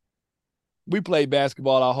basketball. We played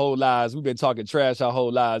basketball our whole lives. We've been talking trash our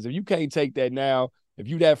whole lives. If you can't take that now, if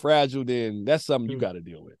you that fragile, then that's something you got to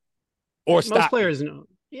deal with. Or stop. Most players know.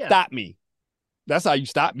 Yeah. Stop me. That's how you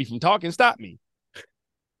stop me from talking. Stop me.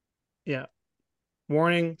 Yeah.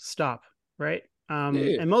 Warning, stop. Right.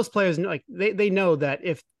 And most players know, like, they know that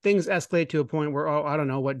if things escalate to a point where, I don't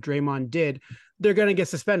know what Draymond did, they're going to get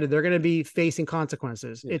suspended. They're going to be facing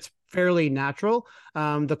consequences. Yeah. It's fairly natural.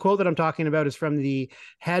 The quote that I'm talking about is from the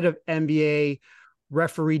head of NBA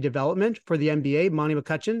referee development for the NBA, Monty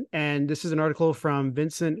McCutcheon. And this is an article from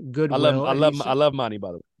Vincent Goodwill. I love Monty,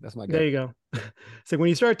 by the way. That's my guy. There you go. So when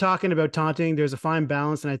you start talking about taunting, there's a fine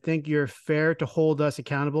balance. And I think you're fair to hold us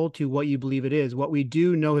accountable to what you believe it is. What we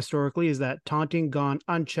do know historically is that taunting gone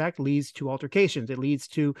unchecked leads to altercations. It leads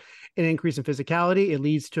to an increase in physicality. It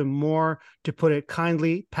leads to more, to put it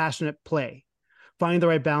kindly, passionate play. Finding the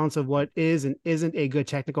right balance of what is and isn't a good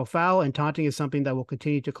technical foul, and taunting is something that will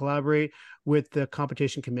continue to collaborate with the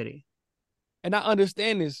competition committee. And I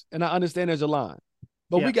understand this, and I understand there's a line,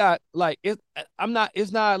 but we got, like,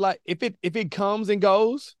 it's not like, if it comes and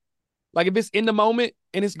goes, like, if it's in the moment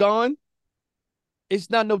and it's gone,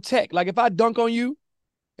 it's not no tech. Like, if I dunk on you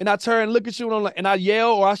and I turn and look at you and I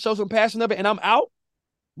yell or I show some passion of it and I'm out,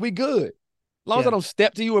 we good. As long as I don't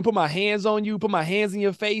step to you and put my hands on you, put my hands in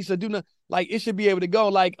your face or do nothing, like, it should be able to go.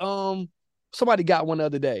 Like, somebody got one the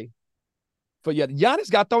other day for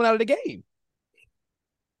Giannis got thrown out of the game.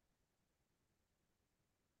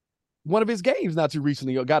 One of his games not too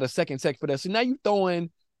recently got a second tech for that. So now you throwing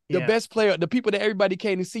the best player, the people that everybody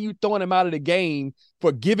came to see, you throwing him out of the game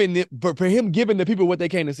for him giving the people what they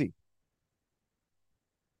came to see.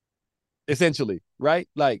 Essentially, right?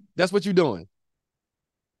 Like, that's what you're doing.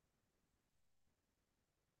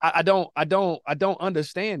 I don't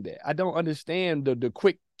understand that. I don't understand the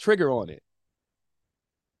quick trigger on it.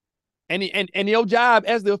 And your job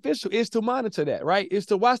as the official is to monitor that, right? Is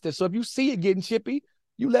to watch that. So if you see it getting chippy,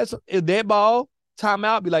 you let that ball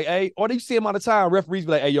timeout, be like, hey, or you see him all the time, referees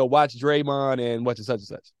be like, hey, yo, watch Draymond and watch such and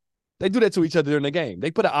such. They do that to each other during the game.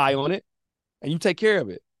 They put an eye on it and you take care of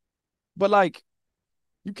it. But, like,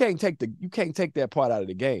 you can't take that part out of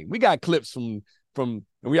the game. We got clips from and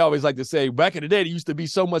we always like to say, back in the day, it used to be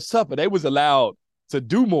so much tougher. They was allowed to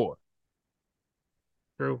do more.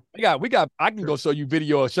 True. I can go show you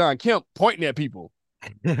video of Sean Kemp pointing at people.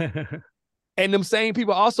 And them same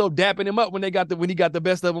people also dapping him up when he got the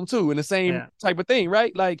best of them too, and the same type of thing,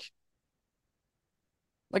 right? Like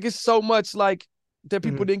it's so much like that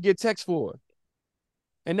people didn't get text for.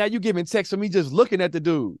 And now you giving text for me just looking at the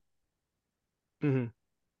dude. Mm-hmm.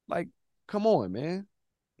 Like, come on, man.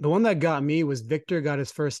 The one that got me was Victor got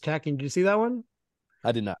his first tech. And did you see that one?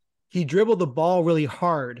 I did not. He dribbled the ball really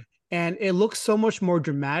hard and it looks so much more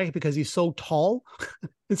dramatic because he's so tall.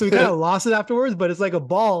 And so he kind of lost it afterwards, but it's like a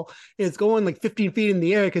ball. It's going like 15 feet in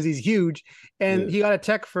the air because he's huge. And he got a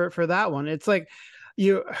tech for that one. It's like,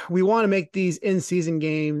 we want to make these in-season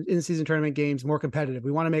tournament games more competitive.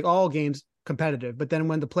 We want to make all games competitive, but then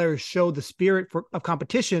when the players show the spirit of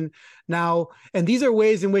competition now, and these are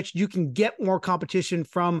ways in which you can get more competition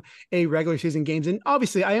from a regular season games. And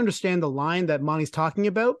obviously I understand the line that Monty's talking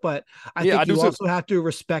about, but I think you also have to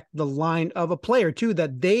respect the line of a player too,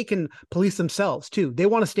 that they can police themselves too. They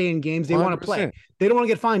want to stay in games. They 100%. Want to play. They don't want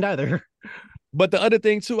to get fined either. But the other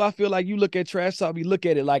thing too, I feel like you look at trash talk, you look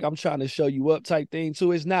at it like I'm trying to show you up type thing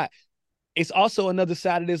too. It's not. It's also another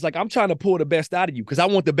side of this. Like, I'm trying to pull the best out of you because I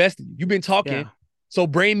want the best of you. You've been talking, so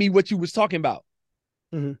bring me what you was talking about.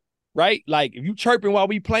 Mm-hmm. Right? Like, if you chirping while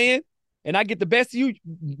we playing and I get the best of you,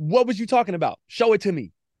 what was you talking about? Show it to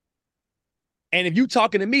me. And if you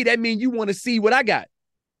talking to me, that means you want to see what I got.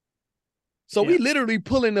 So we literally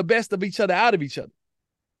pulling the best of each other out of each other.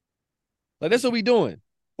 Like, that's what we doing.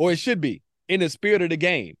 Or it should be, in the spirit of the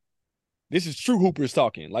game. This is true hoopers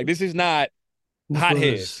talking. Like, this is not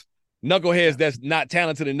hotheads. Knuckleheads that's not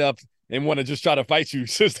talented enough and want to just try to fight you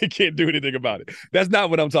since they can't do anything about it. That's not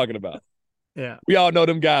what I'm talking about. Yeah. We all know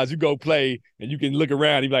them guys. You go play and you can look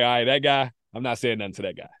around and be like, all right, that guy, I'm not saying nothing to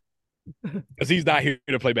that guy. Because he's not here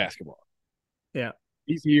to play basketball. Yeah.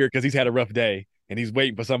 He's here because he's had a rough day and he's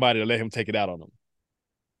waiting for somebody to let him take it out on him.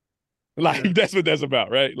 Like, that's what that's about,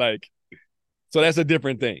 right? Like, so that's a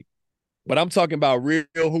different thing. But I'm talking about real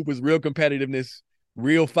hoopers, real competitiveness,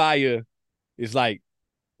 real fire. It's like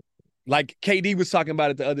KD was talking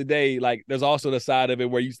about it the other day. Like, there's also the side of it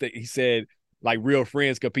where he said, like, real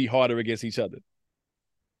friends compete harder against each other.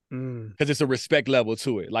 Because it's a respect level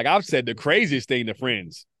to it. Like, I've said the craziest thing to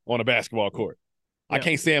friends on a basketball court. I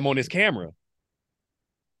can't say them on this camera.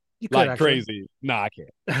 You could, like, actually. crazy. Nah, I can't.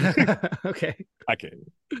 Okay. I can't.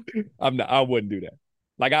 I wouldn't do that.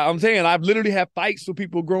 Like, I'm saying, I've literally had fights with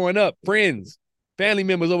people growing up, friends, family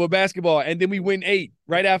members over basketball, and then we win 8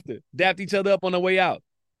 right after, dapped each other up on the way out.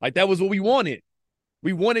 Like, that was what we wanted.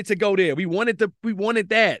 We wanted to go there. We wanted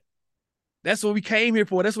that. That's what we came here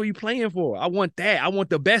for. That's what you playing for. I want that. I want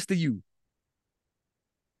the best of you.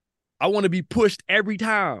 I want to be pushed every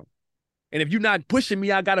time. And if you're not pushing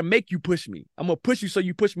me, I got to make you push me. I'm going to push you so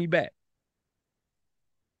you push me back.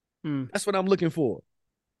 That's what I'm looking for.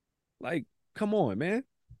 Like, come on, man.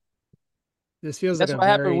 This feels like a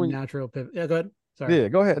very natural pivot. Yeah, go ahead. Sorry. Yeah,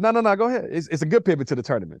 go ahead. No, go ahead. It's a good pivot to the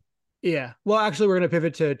tournament. Yeah. Well, actually, we're going to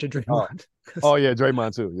pivot to Draymond. Oh, yeah,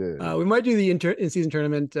 Draymond too. Yeah. We might do the in-season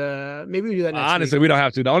tournament. Maybe we do that next Honestly, week. We don't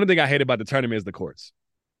have to. The only thing I hate about the tournament is the courts.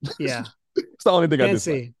 Yeah. It's the only thing I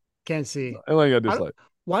dislike. Can't see. The only thing I dislike.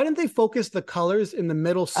 Why didn't they focus the colors in the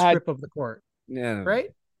middle strip of the court? Yeah.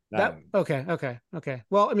 Right? Okay.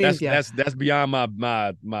 Well, I mean, that's beyond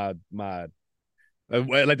my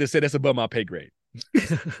like they said, that's above my pay grade.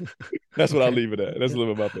 That's what I'll leave it at. That's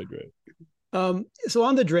above my pay grade. So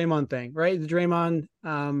on the Draymond thing, right? The Draymond,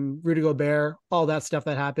 Rudy Gobert, all that stuff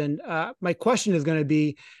that happened. My question is going to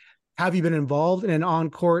be, have you been involved in an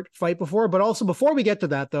on-court fight before? But also before we get to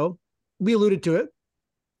that, though, we alluded to it.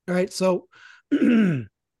 All right. So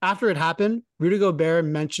after it happened, Rudy Gobert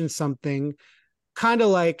mentioned something kind of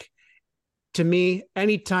like, to me,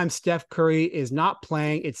 anytime Steph Curry is not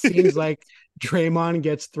playing, it seems like Draymond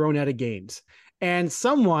gets thrown out of games. And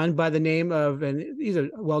someone by the name of, and he's a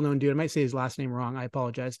well-known dude, I might say his last name wrong, I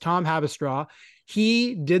apologize, Tom Habestraw,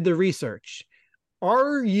 he did the research.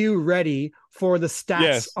 Are you ready for the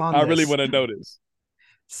stats on this? I really want to know this.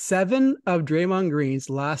 7 of Draymond Green's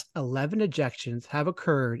last 11 ejections have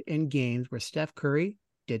occurred in games where Steph Curry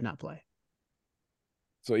did not play.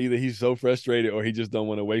 So either he's so frustrated or he just don't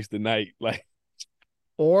want to waste the night. Like,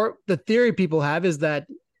 or the theory people have is that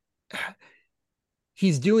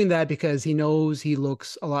he's doing that because he knows he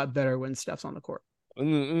looks a lot better when Steph's on the court.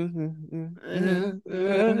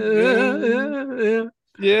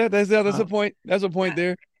 Yeah, that's a point. That's a point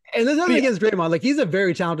there. And there's nothing against Draymond. Like, he's a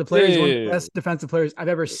very talented player. He's one of the best defensive players I've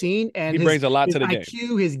ever seen. And he brings a lot to the IQ,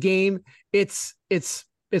 game. His game, it's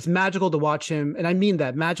magical to watch him. And I mean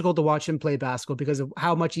that, magical to watch him play basketball because of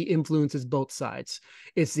how much he influences both sides.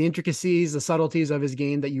 It's the intricacies, the subtleties of his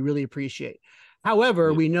game that you really appreciate.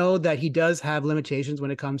 However, we know that he does have limitations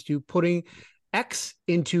when it comes to putting X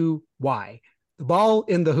into Y, the ball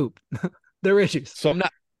in the hoop. There are issues. So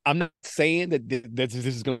I'm not saying that this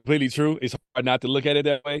is completely true. It's hard not to look at it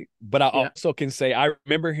that way. But I also can say I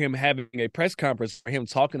remember him having a press conference for him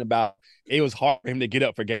talking about it was hard for him to get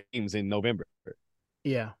up for games in November.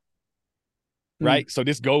 Yeah. Right. So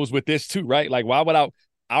this goes with this too, right? Like, why would I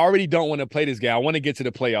already don't want to play this game. I want to get to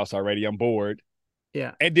the playoffs already. I'm bored.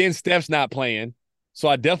 Yeah. And then Steph's not playing. So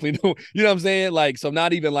I definitely don't, you know what I'm saying? Like, so I'm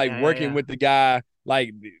not even like working with the guy.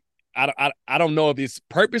 Like, I don't know if it's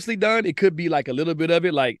purposely done. It could be like a little bit of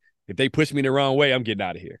it. Like, if they push me the wrong way, I'm getting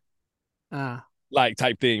out of here. Like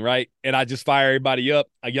type thing, right? And I just fire everybody up.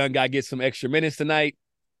 A young guy gets some extra minutes tonight.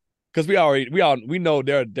 Because we know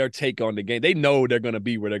their take on the game. They know they're gonna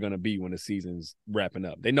be where they're gonna be when the season's wrapping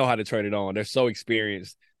up. They know how to turn it on. They're so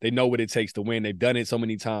experienced. They know what it takes to win. They've done it so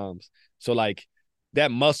many times. So like that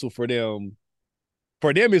muscle for them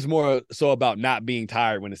is more so about not being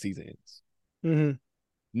tired when the season ends. Mm-hmm.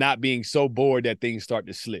 Not being so bored that things start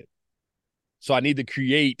to slip. So I need to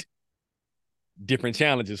create different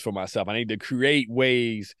challenges for myself. I need to create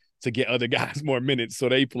ways to get other guys more minutes so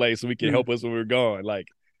they play so we can help us when we're gone. Like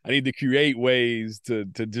I need to create ways to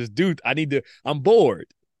just do. I'm bored.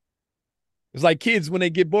 It's like kids when they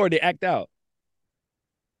get bored, they act out.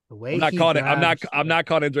 I'm not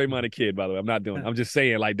calling Draymond a kid, by the way. I'm not doing it. I'm just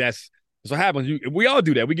saying, like, that's what happens. We all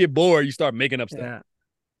do that. We get bored, you start making up stuff. Yeah.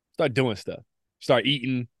 Start doing stuff. Start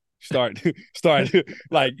eating. Start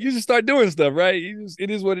like you just start doing stuff, right?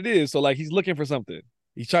 It is what it is. So like he's looking for something.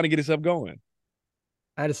 He's trying to get himself going.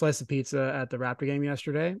 I had a slice of pizza at the Raptor game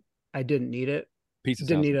yesterday. I didn't need it. Pizza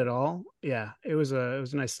didn't need it at all. Yeah, it was a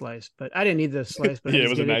nice slice, but I didn't need the slice. But yeah, it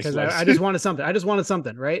was a nice slice. I just wanted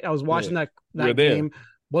something. Right? I was watching that game.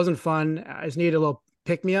 Wasn't fun. I just needed a little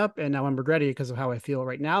pick me up, and now I'm regretting it because of how I feel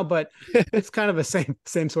right now. But it's kind of a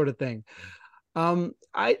same sort of thing.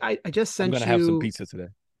 I just sent you. I'm gonna have some pizza today.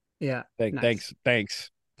 Yeah. Thanks.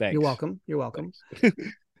 You're welcome. Do you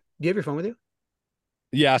have your phone with you?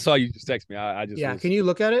 Yeah, I saw you just text me. I just Can you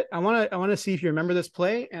look at it? I want to see if you remember this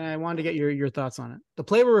play, and I wanted to get your thoughts on it. The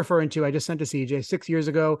play we're referring to, I just sent to CJ 6 years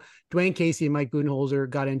ago. Dwayne Casey and Mike Budenholzer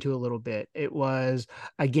got into a little bit. It was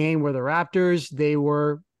a game where the Raptors, they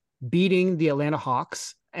were beating the Atlanta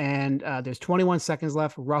Hawks, and there's 21 seconds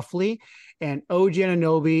left roughly, and OG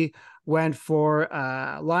Anunoby went for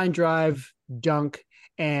a line drive dunk.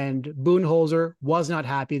 And Budenholzer was not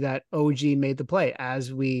happy that OG made the play.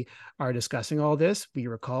 As we are discussing all this, we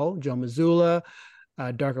recall Joe Mazzulla,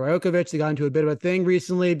 Darko Rajokovic, they got into a bit of a thing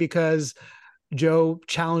recently because Joe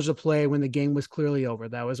challenged the play when the game was clearly over.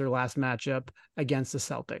 That was their last matchup against the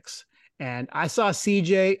Celtics. And I saw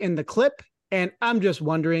CJ in the clip, and I'm just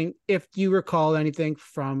wondering if you recall anything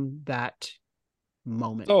from that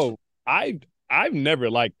moment. So I've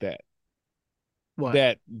never liked that. What?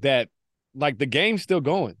 That like the game's still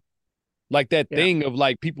going. Like that thing of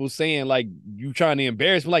like people saying like you trying to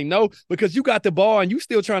embarrass me. Like, no, because you got the ball and you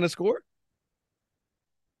still trying to score.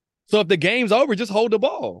 So if the game's over, just hold the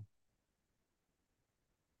ball.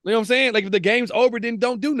 You know what I'm saying? Like if the game's over, then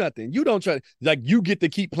don't do nothing. You don't try. Like you get to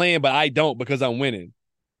keep playing, but I don't because I'm winning.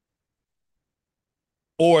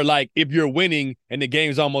 Or like if you're winning and the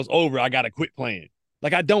game's almost over, I got to quit playing.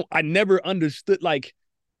 Like I never understood like,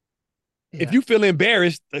 if you feel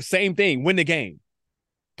embarrassed, the same thing. Win the game,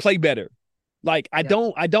 play better. Like I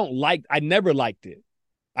never liked it.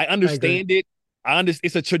 I understand it.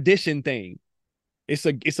 It's a tradition thing. It's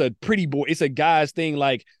a pretty boy. It's a guy's thing.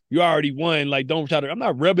 Like you already won. Like don't try to. I'm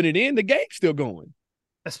not rubbing it in. The game's still going.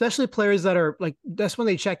 Especially players that are like that's when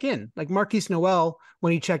they check in. Like Marquise Noel,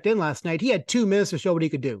 when he checked in last night, he had 2 minutes to show what he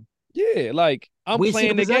could do. Yeah, like I'm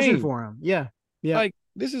playing the game for him. Yeah. Like.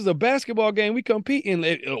 This is a basketball game. We competing, or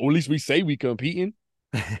at least we say we competing,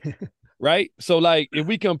 right? So, like, if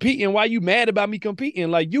we competing, why you mad about me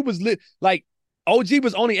competing? Like, you was like, OG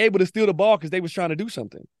was only able to steal the ball because they was trying to do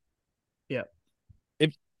something. Yeah.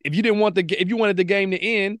 If you didn't want if you wanted the game to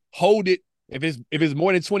end, hold it. If it's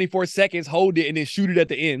more than 24 seconds, hold it and then shoot it at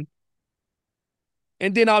the end,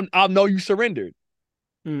 and then I'll know you surrendered.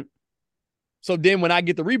 So then when I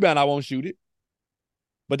get the rebound, I won't shoot it.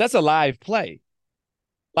 But that's a live play.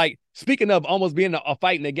 Like, speaking of almost being a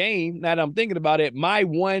fight in the game, now that I'm thinking about it, my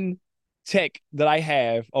one tech that I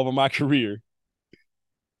have over my career,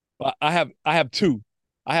 I have two.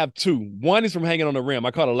 One is from hanging on the rim.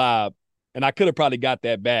 I caught a lob, and I could have probably got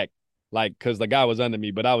that back, like, because the guy was under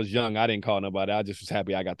me, but I was young. I didn't call nobody. I just was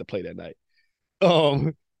happy I got to play that night.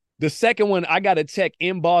 The second one, I got a tech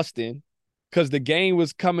in Boston because the game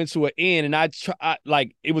was coming to an end, and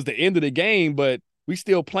like, it was the end of the game, but we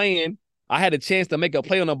still playing. I had a chance to make a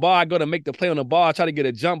play on the ball. I go to make the play on the ball. I try to get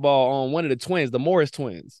a jump ball on one of the twins, the Morris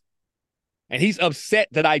twins. And he's upset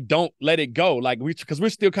that I don't let it go. Like, because we're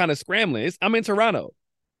still kind of scrambling. I'm in Toronto.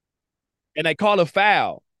 And they call a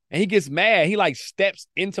foul. And he gets mad. He, like, steps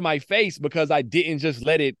into my face because I didn't just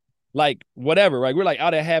let it, like, whatever. Right? We're, like,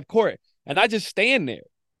 out at half court. And I just stand there.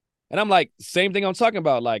 And I'm like, same thing I'm talking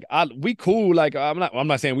about. Like, we cool. Like, I'm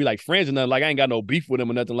not saying we, like, friends or nothing. Like, I ain't got no beef with him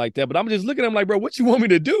or nothing like that. But I'm just looking at him like, bro, what you want me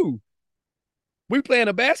to do? We playing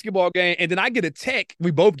a basketball game, and then I get a tech.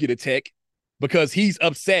 We both get a tech because he's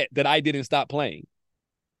upset that I didn't stop playing.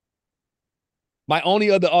 My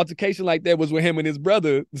only other altercation like that was with him and his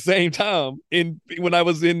brother at the same time when I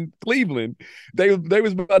was in Cleveland. They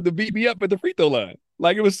was about to beat me up at the free throw line.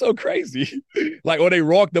 Like, it was so crazy. Like, or they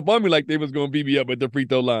walked up on me like they was going to beat me up at the free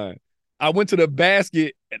throw line. I went to the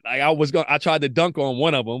basket. Like, I tried to dunk on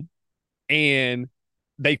one of them, and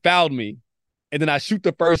they fouled me. And then I shoot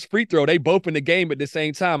the first free throw. They both in the game at the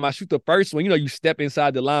same time. I shoot the first one. You know, you step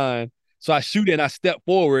inside the line. So I shoot it and I step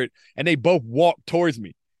forward, and they both walk towards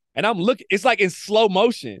me. And I'm looking, it's like in slow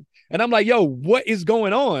motion. And I'm like, yo, what is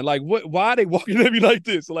going on? Like, why are they walking at me like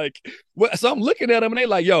this? Like, what? So I'm looking at them, and they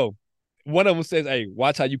like, yo, one of them says, hey,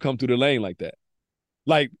 watch how you come through the lane like that.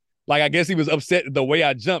 Like I guess he was upset the way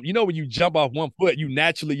I jumped. You know, when you jump off one foot, you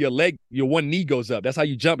naturally, your one knee goes up. That's how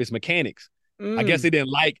you jump. It's mechanics. I guess he didn't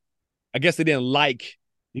like it. I guess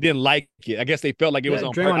they felt like it was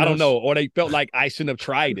on purpose. I don't know. Or they felt like I shouldn't have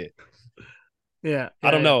tried it. Yeah.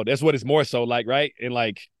 I don't know. That's what it's more so like, right? And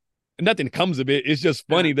like, nothing comes of it. It's just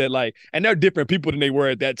funny that like, and they're different people than they were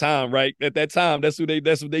at that time, right? At that time, that's what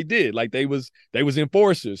they did. Like, they was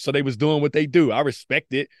enforcers, so they was doing what they do. I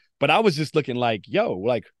respect it, but I was just looking like, yo,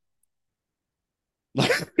 like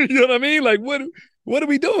you know what I mean? Like, what are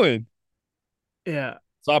we doing? Yeah.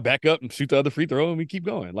 So I back up and shoot the other free throw, and we keep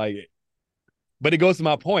going. Like, but it goes to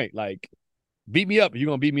my point, like, beat me up. You're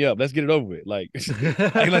gonna beat me up. Let's get it over with. Like,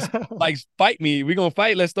 let's fight me. We're gonna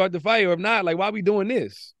fight. Let's start the fight. Or if not, like, why are we doing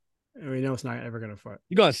this? We know it's not ever gonna fight.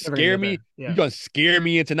 You're gonna scare me. Yeah. You're gonna scare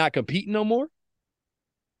me into not competing no more.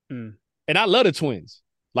 And I love the Twins.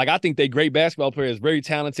 Like, I think they're great basketball players, very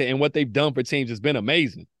talented, and what they've done for teams has been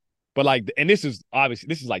amazing. But like, and this is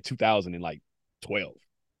like 2012.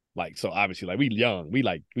 Like, so obviously, like, we young, we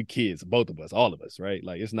kids, both of us, all of us, right?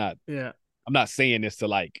 Like, it's not. Yeah. I'm not saying this to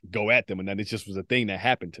like go at them, and then it just was a thing that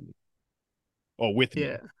happened to me, or with me.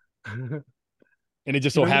 Yeah. And it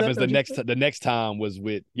just so happens the next time was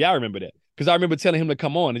with, I remember that. Because I remember telling him to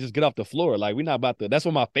come on and just get off the floor. Like, we're not about to, that's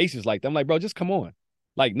what my face is like. I'm like, bro, just come on.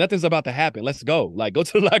 Like, nothing's about to happen. Let's go. Like, go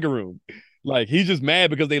to the locker room. Like, he's just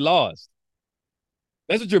mad because they lost.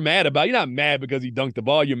 That's what you're mad about. You're not mad because he dunked the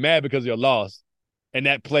ball. You're mad because you're lost. And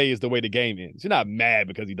that play is the way the game ends. You're not mad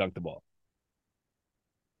because he dunked the ball.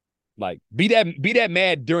 Like, be that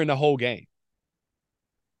mad during the whole game.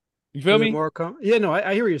 You feel me? Yeah, no,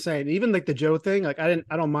 I hear what you're saying. Even like the Joe thing, like I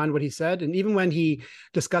don't mind what he said. And even when he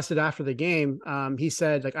discussed it after the game, he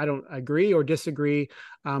said, like, I don't agree or disagree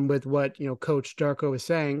with what, Coach Darko was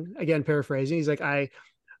saying. Again, paraphrasing. He's like,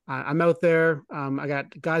 I'm out there. I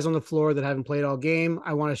got guys on the floor that haven't played all game.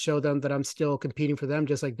 I want to show them that I'm still competing for them,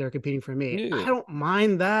 just like they're competing for me. Yeah. I don't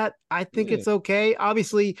mind that. I think it's okay.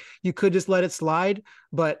 Obviously, you could just let it slide,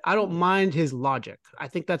 but I don't mind his logic. I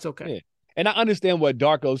think that's okay. Yeah. And I understand what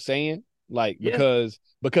Darko's saying, like, because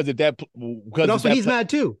if that, but also he's mad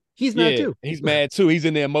too. He's mad too. He's mad too. He's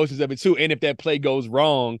in the emotions of it too. And if that play goes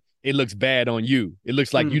wrong, it looks bad on you. It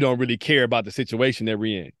looks like you don't really care about the situation that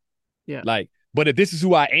we're in. Yeah. Like, but if this is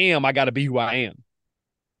who I am, I got to be who I am.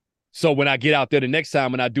 So when I get out there the next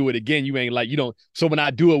time and I do it again, you ain't like, you don't. So when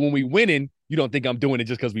I do it when we winning, you don't think I'm doing it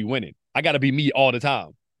just because we winning. I got to be me all the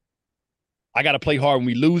time. I got to play hard when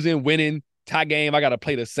we losing, winning, tie game. I got to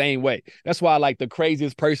play the same way. That's why, like, the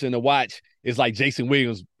craziest person to watch is like Jason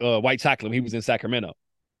Williams, White Chocolate, when he was in Sacramento.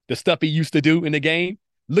 The stuff he used to do in the game.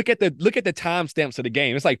 Look at the timestamps of the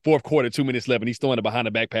game. It's like fourth quarter, 2 minutes left, and he's throwing a behind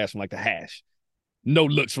the back pass from like the hash. No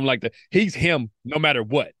looks from like he's him no matter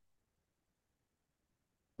what.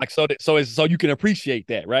 Like, so you can appreciate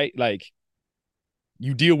that, right? Like,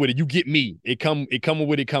 you deal with it. You get me. It come with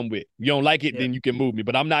what it come with. You don't like it, then you can move me.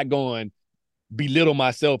 But I'm not going belittle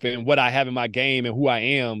myself and what I have in my game and who I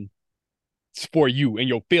am for you and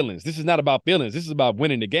your feelings. This is not about feelings. This is about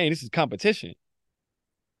winning the game. This is competition.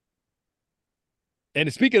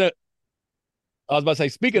 And speaking of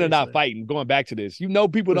not fighting, going back to this,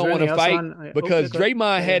 people don't want to fight because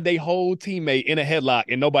Draymond had their whole teammate in a headlock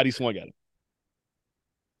and nobody swung at him.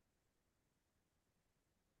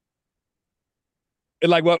 And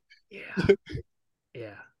like, what?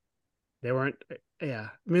 Yeah. They weren't. Yeah.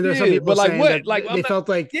 I mean, there's some people saying that they felt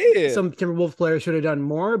like some Timberwolves players should have done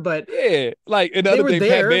more, but like another thing,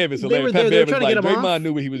 Pat Bev is hilarious. Pat Bev was like, Draymond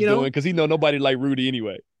knew what he was doing because he know nobody like Rudy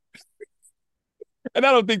anyway. And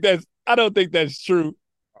I don't think that's true.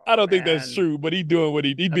 I don't think that's true, but he doing what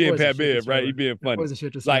he being Pat Bev, right? He being funny.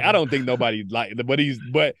 Like, I don't think nobody like, but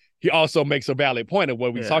he also makes a valid point of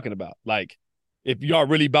what we're talking about. Like, if y'all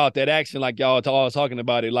really about that action, like y'all all talking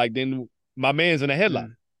about it, like, then my man's in a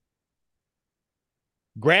headlock.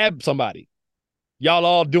 Grab somebody. y'all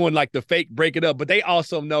all doing like the fake break it up, but they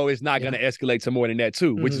also know it's not going to escalate to more than that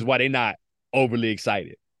too, which is why they're not overly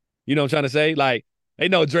excited. You know what I'm trying to say? Like they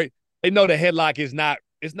know Drake, they know the headlock is not,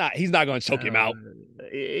 he's not going to choke him out.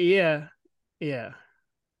 Yeah.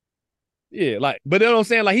 Yeah, like, but you know what I'm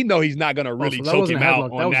saying? Like, he know he's not going to really choke him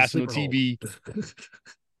out on national TV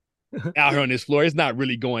out here on this floor. It's not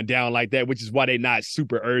really going down like that, which is why they're not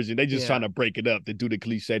super urgent. They just trying to break it up to do the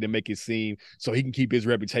cliche to make it seem so he can keep his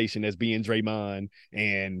reputation as being Draymond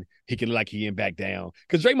and he can like he ain't back down.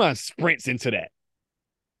 Because Draymond sprints into that.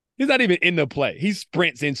 He's not even in the play. He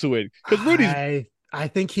sprints into it. Because Rudy's... I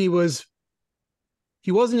think he wasn't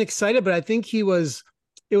excited, but I think it was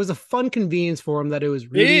a fun convenience for him that it was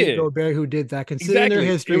Rudy Gobert who did that. Considering their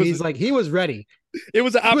history, he was ready. It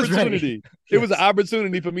was an opportunity. It was an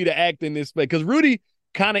opportunity for me to act in this way because Rudy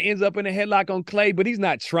kind of ends up in a headlock on Clay, but he's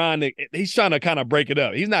trying to kind of break it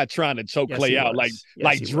up. He's not trying to choke Clay out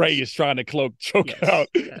like Dre is trying to choke out.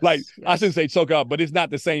 I shouldn't say choke out, but it's not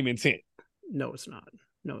the same intent. No, it's not.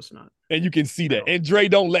 And you can see that. And Dre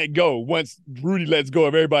don't let go. Once Rudy lets go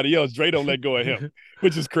of everybody else, Dre don't let go of him,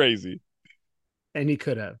 which is crazy. And he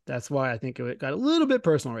could have. That's why I think it got a little bit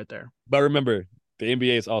personal right there. But remember, the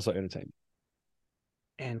NBA is also entertainment.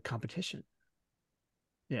 And competition.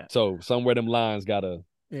 Yeah. So somewhere them lines gotta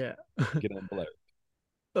get on blur.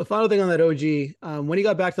 The final thing on that OG, when he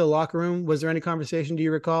got back to the locker room, was there any conversation? Do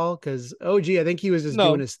you recall? Because OG, I think he was just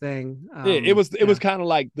doing his thing. It was kind of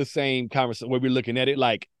like the same conversation where we're looking at it.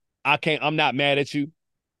 Like I'm not mad at you,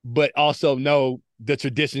 but also know the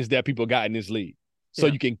traditions that people got in this league, so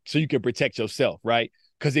you can protect yourself, right?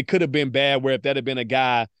 Because it could have been bad where if that had been a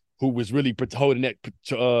guy who was really holding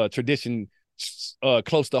that tradition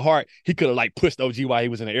close to heart, he could have like pushed OG while he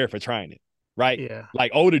was in the air for trying it, right? Yeah.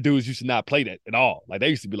 Like older dudes used to not play that at all. Like they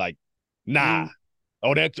used to be like, nah,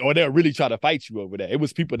 or they'll really try to fight you over that. It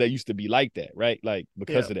was people that used to be like that, right? Like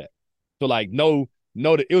because of that. So like no,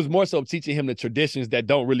 that it was more so teaching him the traditions that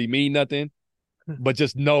don't really mean nothing, but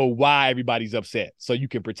just know why everybody's upset so you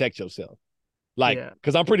can protect yourself. Like,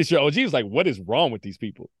 because I'm pretty sure OG was like, what is wrong with these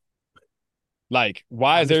people? Like,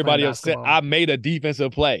 why is everybody upset? I made a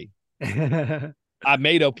defensive play. I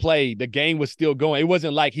made a play. The game was still going. It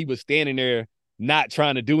wasn't like he was standing there not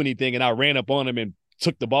trying to do anything and I ran up on him and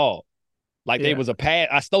took the ball. Like there was a pass.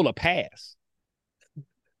 I stole a pass.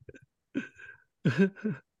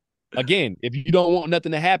 Again, if you don't want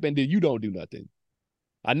nothing to happen, then you don't do nothing.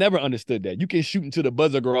 I never understood that. You can shoot until the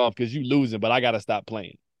buzzer go off because you losing, but I got to stop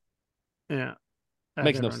playing. Yeah.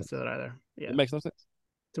 Makes no sense. That either. Yeah. It makes no sense.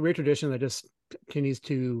 It's a weird tradition that just continues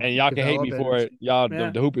to. And y'all can hate me for it. Y'all,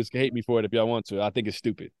 the Hoopers can hate me for it if y'all want to. I think it's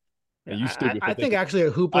stupid. And you stupid. I think actually a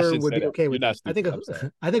Hooper would be okay with it. I think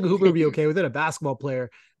a Hooper would be okay with it. A basketball player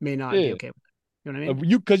may not be okay with it. You know what I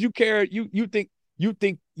mean? Because you care. You think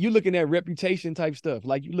you're looking at reputation type stuff.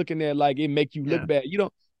 Like you looking at like it make you look bad. You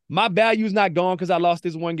don't. My value's not gone because I lost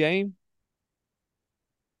this one game.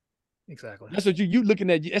 Exactly. That's what you looking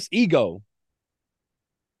at. That's ego.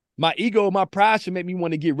 My ego, my pride should make me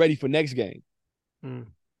want to get ready for next game.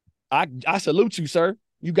 I salute you, sir.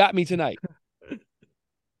 You got me tonight.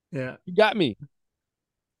 Yeah. You got me.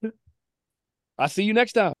 I see you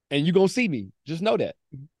next time. And you're going to see me. Just know that.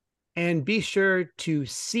 And be sure to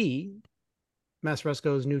see Mass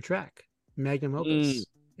Fresco's new track, Magnum Opus.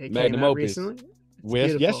 It Magnum came out Opus. recently.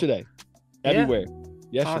 Yesterday. Everywhere.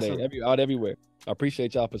 Yesterday. Awesome. Out everywhere. I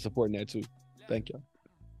appreciate y'all for supporting that too. Thank y'all.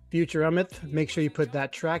 Future Umith, make sure you put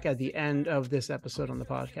that track at the end of this episode on the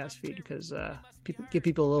podcast feed because give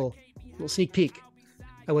people a little sneak peek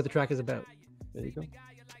at what the track is about. There you go.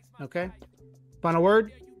 Okay. Final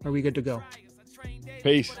word? Are we good to go?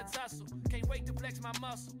 Peace.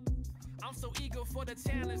 I'm so eager for the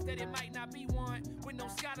challenge that it might not be one. With no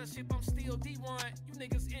scholarship, I'm still D1. You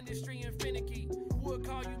niggas industry and finicky. Would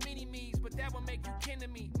call you mini-me's, but that would make you kin to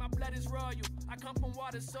me. My blood is royal. I come from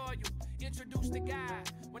water soil. Introduced the guy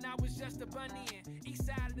when I was just a bunny. East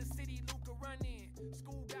side of the city, Luca run in.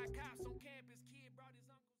 School got cops on campus.